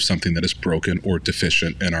because of something that is broken or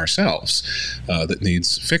deficient in ourselves that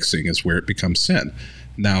needs fixing, is where it becomes sin.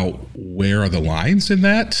 Now, where are the lines in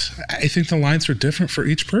that? I think the lines are different for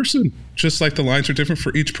each person, just like the lines are different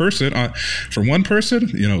for each person. For one person,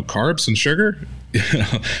 carbs and sugar,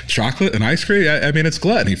 chocolate and ice cream, I mean, it's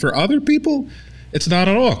gluttony. For other people, it's not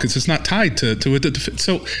at all, because it's not tied to it.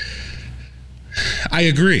 So I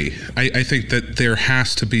agree. I think that there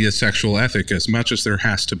has to be a sexual ethic as much as there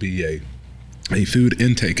has to be a food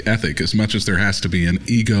intake ethic, as much as there has to be an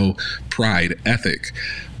ego pride ethic.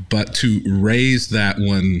 But to raise that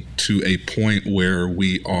one to a point where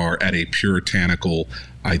we are at a puritanical,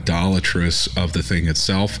 idolatrous of the thing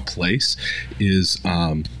itself place is,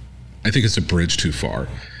 I think it's a bridge too far.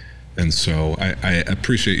 And so I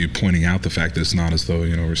appreciate you pointing out the fact that it's not as though,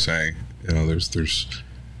 we're saying, there's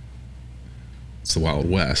it's the Wild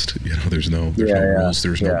West. There's no rules,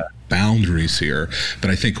 there's no boundaries here. But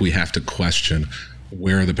I think we have to question,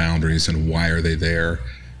 where are the boundaries and why are they there?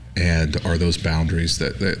 And are those boundaries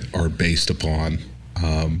that are based upon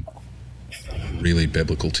really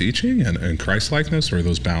biblical teaching and Christ-likeness, or are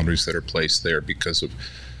those boundaries that are placed there because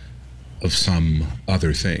of some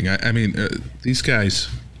other thing? I mean, these guys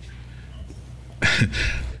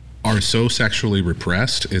are so sexually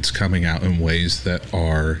repressed, it's coming out in ways that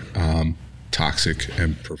are toxic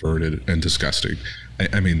and perverted and disgusting.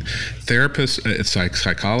 I mean, therapists,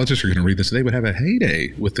 psychologists are going to read this. They would have a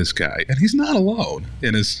heyday with this guy, and he's not alone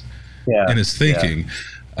in his thinking.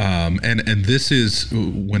 And this is,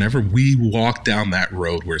 whenever we walk down that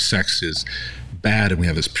road where sex is bad, and we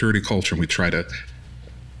have this purity culture, and we try to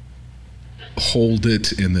hold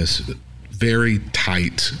it in this very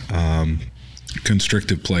tight,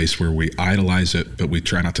 constricted place where we idolize it, but we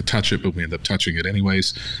try not to touch it, but we end up touching it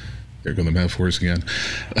anyways. There go the metaphors again.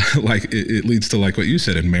 Like it leads to like what you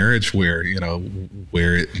said in marriage, where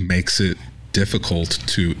where it makes it difficult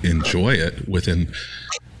to enjoy it within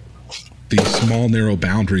these small narrow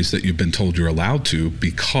boundaries that you've been told you're allowed to,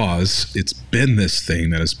 because it's been this thing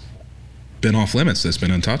that has been off limits, that's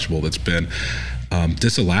been untouchable, that's been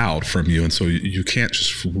disallowed from you. And so you can't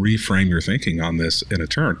just reframe your thinking on this in a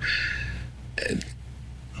turn.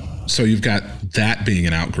 So you've got that being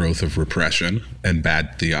an outgrowth of repression and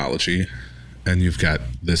bad theology, and you've got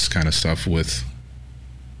this kind of stuff with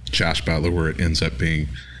Josh Butler where it ends up being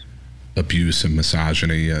abuse and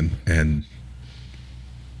misogyny and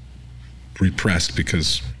repressed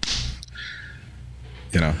because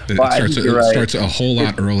it starts a whole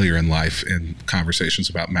lot earlier in life in conversations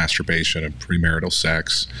about masturbation and premarital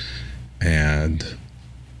sex, and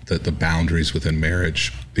the boundaries within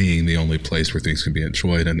marriage being the only place where things can be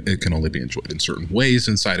enjoyed, and it can only be enjoyed in certain ways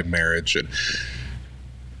inside of marriage. And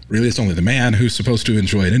really, it's only the man who's supposed to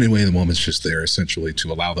enjoy it anyway. The woman's just there essentially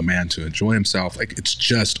to allow the man to enjoy himself. Like, it's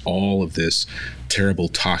just all of this terrible,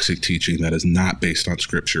 toxic teaching that is not based on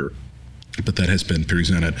Scripture, but that has been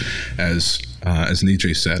presented as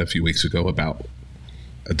Nijay said a few weeks ago about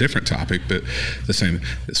a different topic, but the same.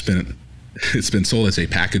 It's been sold as a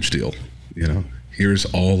package deal. Here's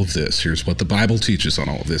all of this. Here's what the Bible teaches on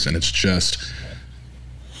all of this, and it's just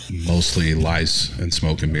mostly lies and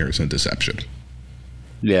smoke and mirrors and deception.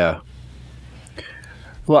 Yeah.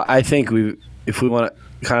 Well, I think if we want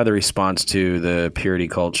kind of the response to the purity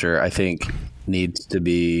culture, I think needs to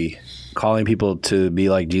be calling people to be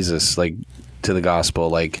like Jesus, like to the gospel.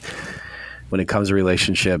 Like when it comes to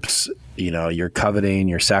relationships, you're coveting,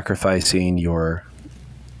 you're sacrificing, you are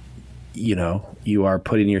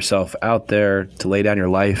putting yourself out there to lay down your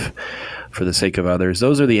life for the sake of others.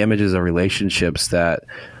 Those are the images of relationships that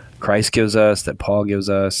Christ gives us, that Paul gives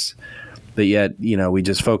us. But yet, we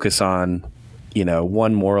just focus on,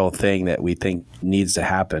 one moral thing that we think needs to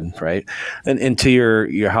happen, right? And to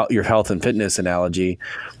your health and fitness analogy,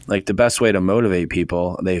 like the best way to motivate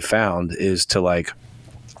people they found is to like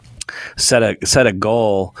set a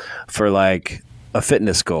goal for like a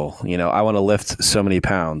fitness goal. I want to lift so many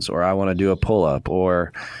pounds, or I want to do a pull up,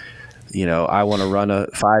 or I want to run a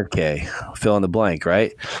 5K, fill in the blank,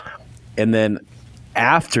 right? And then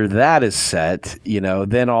after that is set,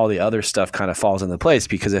 then all the other stuff kind of falls into place,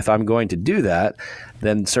 because if I'm going to do that,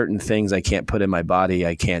 then certain things I can't put in my body,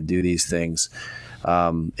 I can't do these things.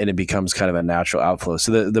 And it becomes kind of a natural outflow.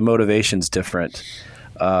 So the motivation's different.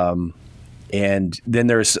 And then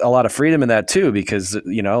there's a lot of freedom in that too, because,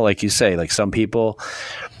 like you say, like some people,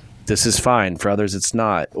 this is fine. For others, it's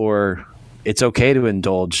not. Or it's okay to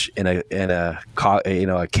indulge in a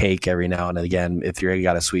cake every now and again. If you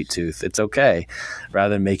got a sweet tooth, it's okay,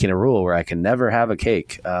 rather than making a rule where I can never have a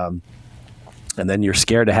cake. And then you're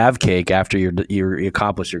scared to have cake after you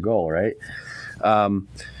accomplish your goal, right?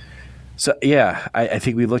 So yeah, I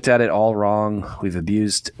think we looked at it all wrong. We've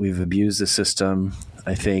abused the system.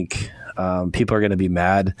 I think people are going to be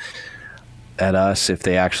mad at us if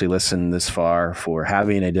they actually listen this far for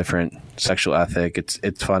having a different sexual ethic.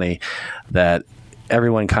 It's funny that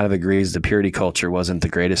everyone kind of agrees the purity culture wasn't the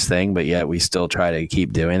greatest thing, but yet we still try to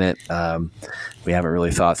keep doing it. We haven't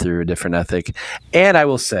really thought through a different ethic. And I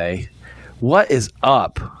will say, what is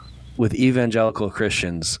up with evangelical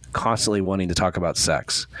Christians constantly wanting to talk about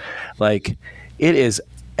sex? Like, it is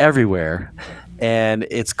everywhere and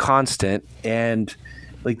it's constant. And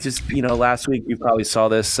like, just, last week you probably saw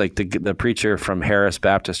this, like the preacher from Harris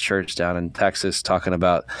Baptist Church down in Texas talking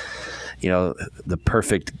about, the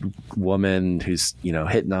perfect woman who's,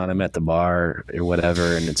 hitting on him at the bar or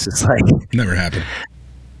whatever. And it's just like, never happened.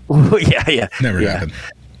 Yeah. Never happened.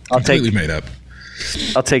 Completely made up.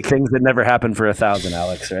 I'll take things that never happened for 1,000,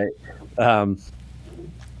 Alex. Right.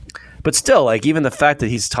 But still, like, even the fact that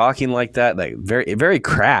he's talking like that, like very, very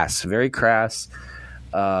crass,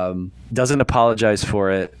 doesn't apologize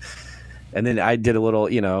for it. And then I did a little,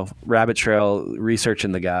 rabbit trail research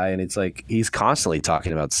in the guy, and it's like he's constantly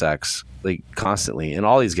talking about sex, like constantly, and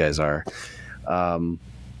all these guys are.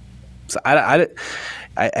 So I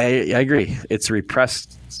agree. It's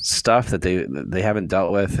repressed stuff that they haven't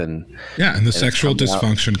dealt with, and the sexual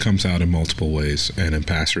dysfunction comes out in multiple ways, and in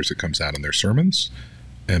pastors it comes out in their sermons,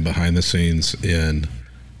 and behind the scenes in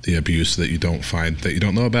the abuse that you don't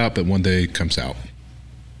know about, but one day comes out.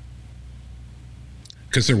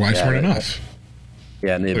 Because their wives weren't enough.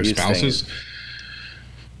 Yeah, and their spouses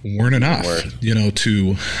weren't enough,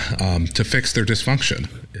 to fix their dysfunction,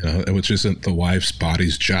 which isn't the wife's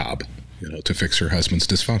body's job, to fix her husband's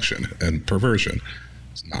dysfunction and perversion.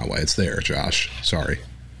 It's not why it's there, Josh. Sorry.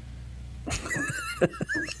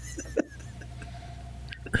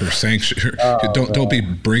 her sanctuary. Don't be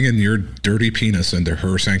bringing your dirty penis into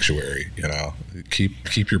her sanctuary. You know,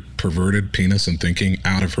 keep your perverted penis and thinking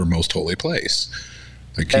out of her most holy place.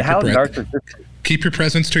 Like keep your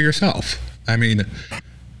presence to yourself. I mean,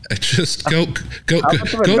 just go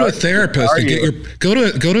to a therapist and go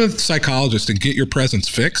to a psychologist and get your presence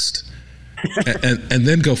fixed. and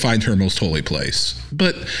then go find her most holy place.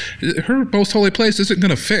 But her most holy place isn't going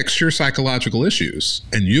to fix your psychological issues,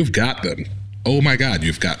 and you've got them. Oh my God,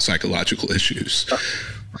 you've got psychological issues.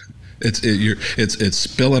 It's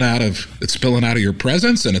spilling out of your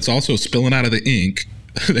presence, and it's also spilling out of the ink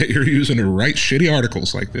that you're using to write shitty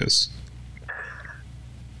articles like this.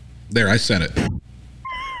 There, I said it.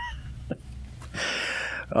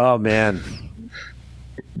 Oh man.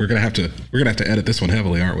 We're gonna have to edit this one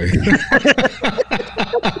heavily, aren't we?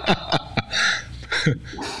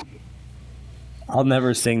 I'll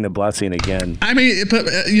never sing the blessing again. I mean, but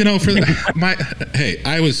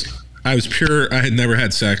I was pure. I had never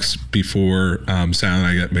had sex before Sally and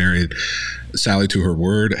I got married. Sally, to her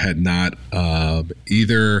word, had not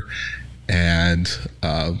either, and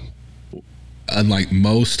unlike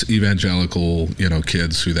most evangelical,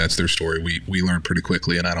 kids who that's their story, we learned pretty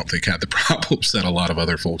quickly, and I don't think had the problems that a lot of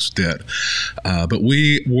other folks did. But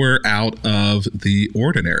we were out of the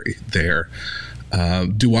ordinary there.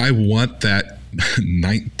 Do I want that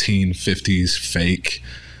 1950s fake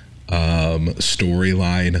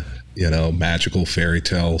storyline, magical fairy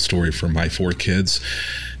tale story for my 4 kids?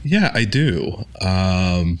 Yeah, I do.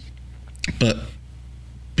 But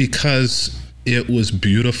because it was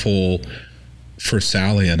beautiful for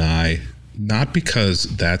Sally and I, not because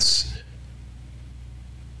that's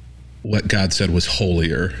what God said was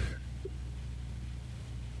holier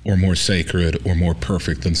or more sacred or more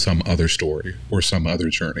perfect than some other story or some other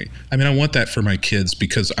journey. I mean, I want that for my kids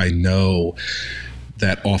because I know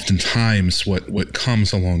that oftentimes what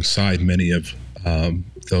comes alongside many of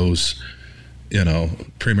those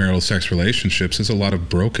premarital sex relationships is a lot of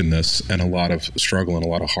brokenness and a lot of struggle and a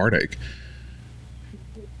lot of heartache.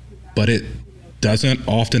 But it doesn't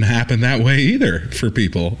often happen that way either for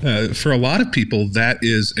people. For a lot of people, that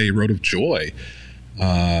is a road of joy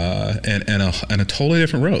and a totally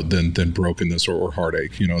different road than brokenness or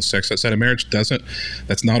heartache. Sex outside of marriage that's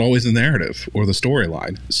not always the narrative or the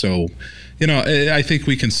storyline. So, I think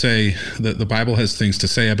we can say that the Bible has things to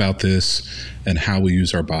say about this and how we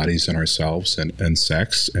use our bodies and ourselves and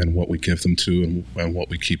sex and what we give them to and what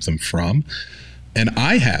we keep them from. And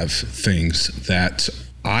I have things that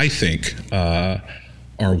I think are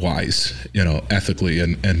wise, ethically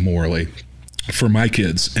and morally for my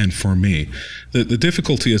kids and for me. The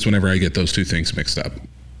difficulty is whenever I get those two things mixed up,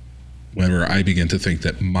 whenever I begin to think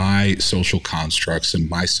that my social constructs and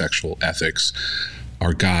my sexual ethics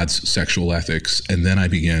are God's sexual ethics, and then I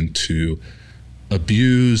begin to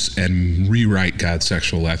abuse and rewrite God's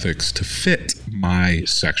sexual ethics to fit my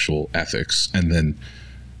sexual ethics, and then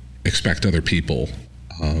expect other people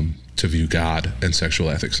to view God and sexual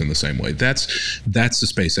ethics in the same way. That's the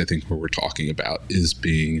space I think where we're talking about, is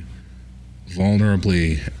being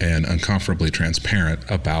vulnerably and uncomfortably transparent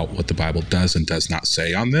about what the Bible does and does not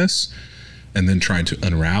say on this, and then trying to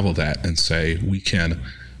unravel that and say we can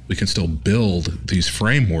still build these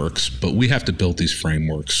frameworks, but we have to build these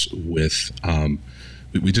frameworks with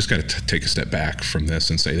we just got to take a step back from this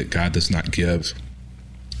and say that God does not give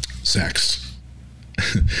sex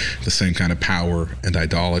the same kind of power and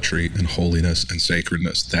idolatry and holiness and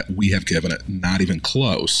sacredness that we have given it, not even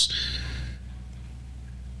close.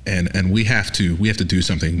 And we have to do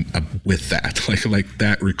something with that. Like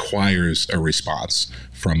that requires a response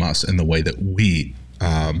from us in the way that we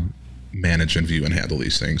manage and view and handle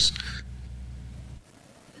these things.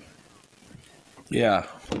 Yeah.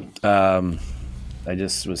 I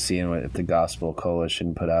just was seeing if the Gospel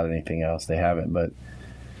Coalition put out anything else. They haven't, but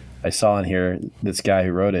I saw in here this guy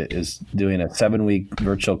who wrote it is doing a 7-week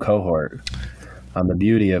virtual cohort on the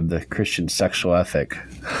beauty of the Christian sexual ethic.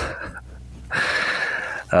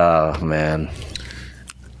 Oh man,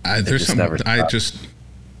 there's something I'm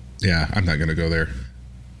not going to go there.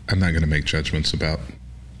 I'm not going to make judgments about.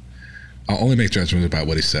 I'll only make judgments about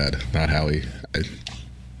what he said, not how he.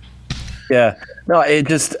 Yeah, no, it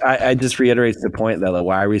just I just reiterates the point that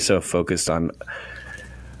why are we so focused on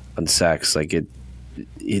sex? Like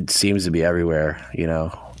it seems to be everywhere.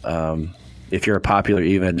 If you're a popular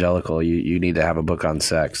evangelical, you need to have a book on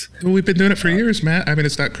sex. Well, we've been doing it for years, Matt. I mean,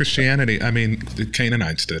 it's not Christianity. I mean, the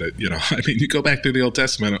Canaanites did it. I mean, you go back to the Old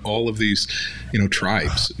Testament, and all of these,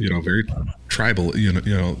 tribes, very tribal.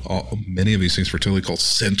 Many of these things were totally called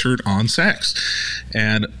centered on sex,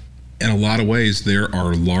 and in a lot of ways, there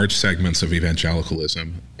are large segments of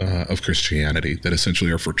evangelicalism, of Christianity, that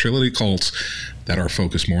essentially are fertility cults that are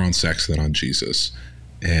focused more on sex than on Jesus.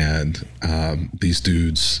 And these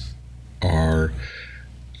dudes are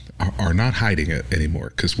not hiding it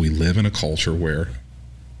anymore, because we live in a culture where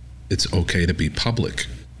it's okay to be public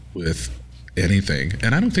with anything.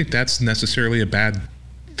 And I don't think that's necessarily a bad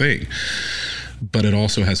thing, but it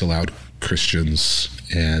also has allowed Christians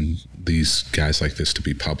and these guys like this to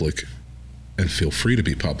be public and feel free to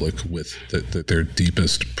be public with their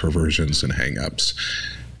deepest perversions and hangups.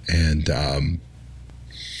 And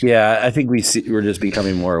yeah, I think we're just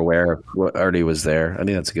becoming more aware of what already was there. I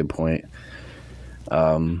think that's a good point.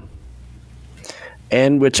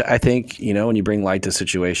 And which I think, when you bring light to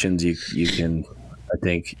situations, you can, I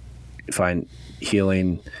think, find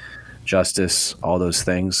healing, justice, all those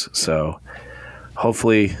things. So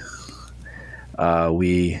hopefully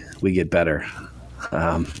we get better.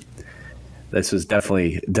 This was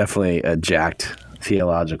definitely a jacked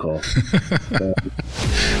theological.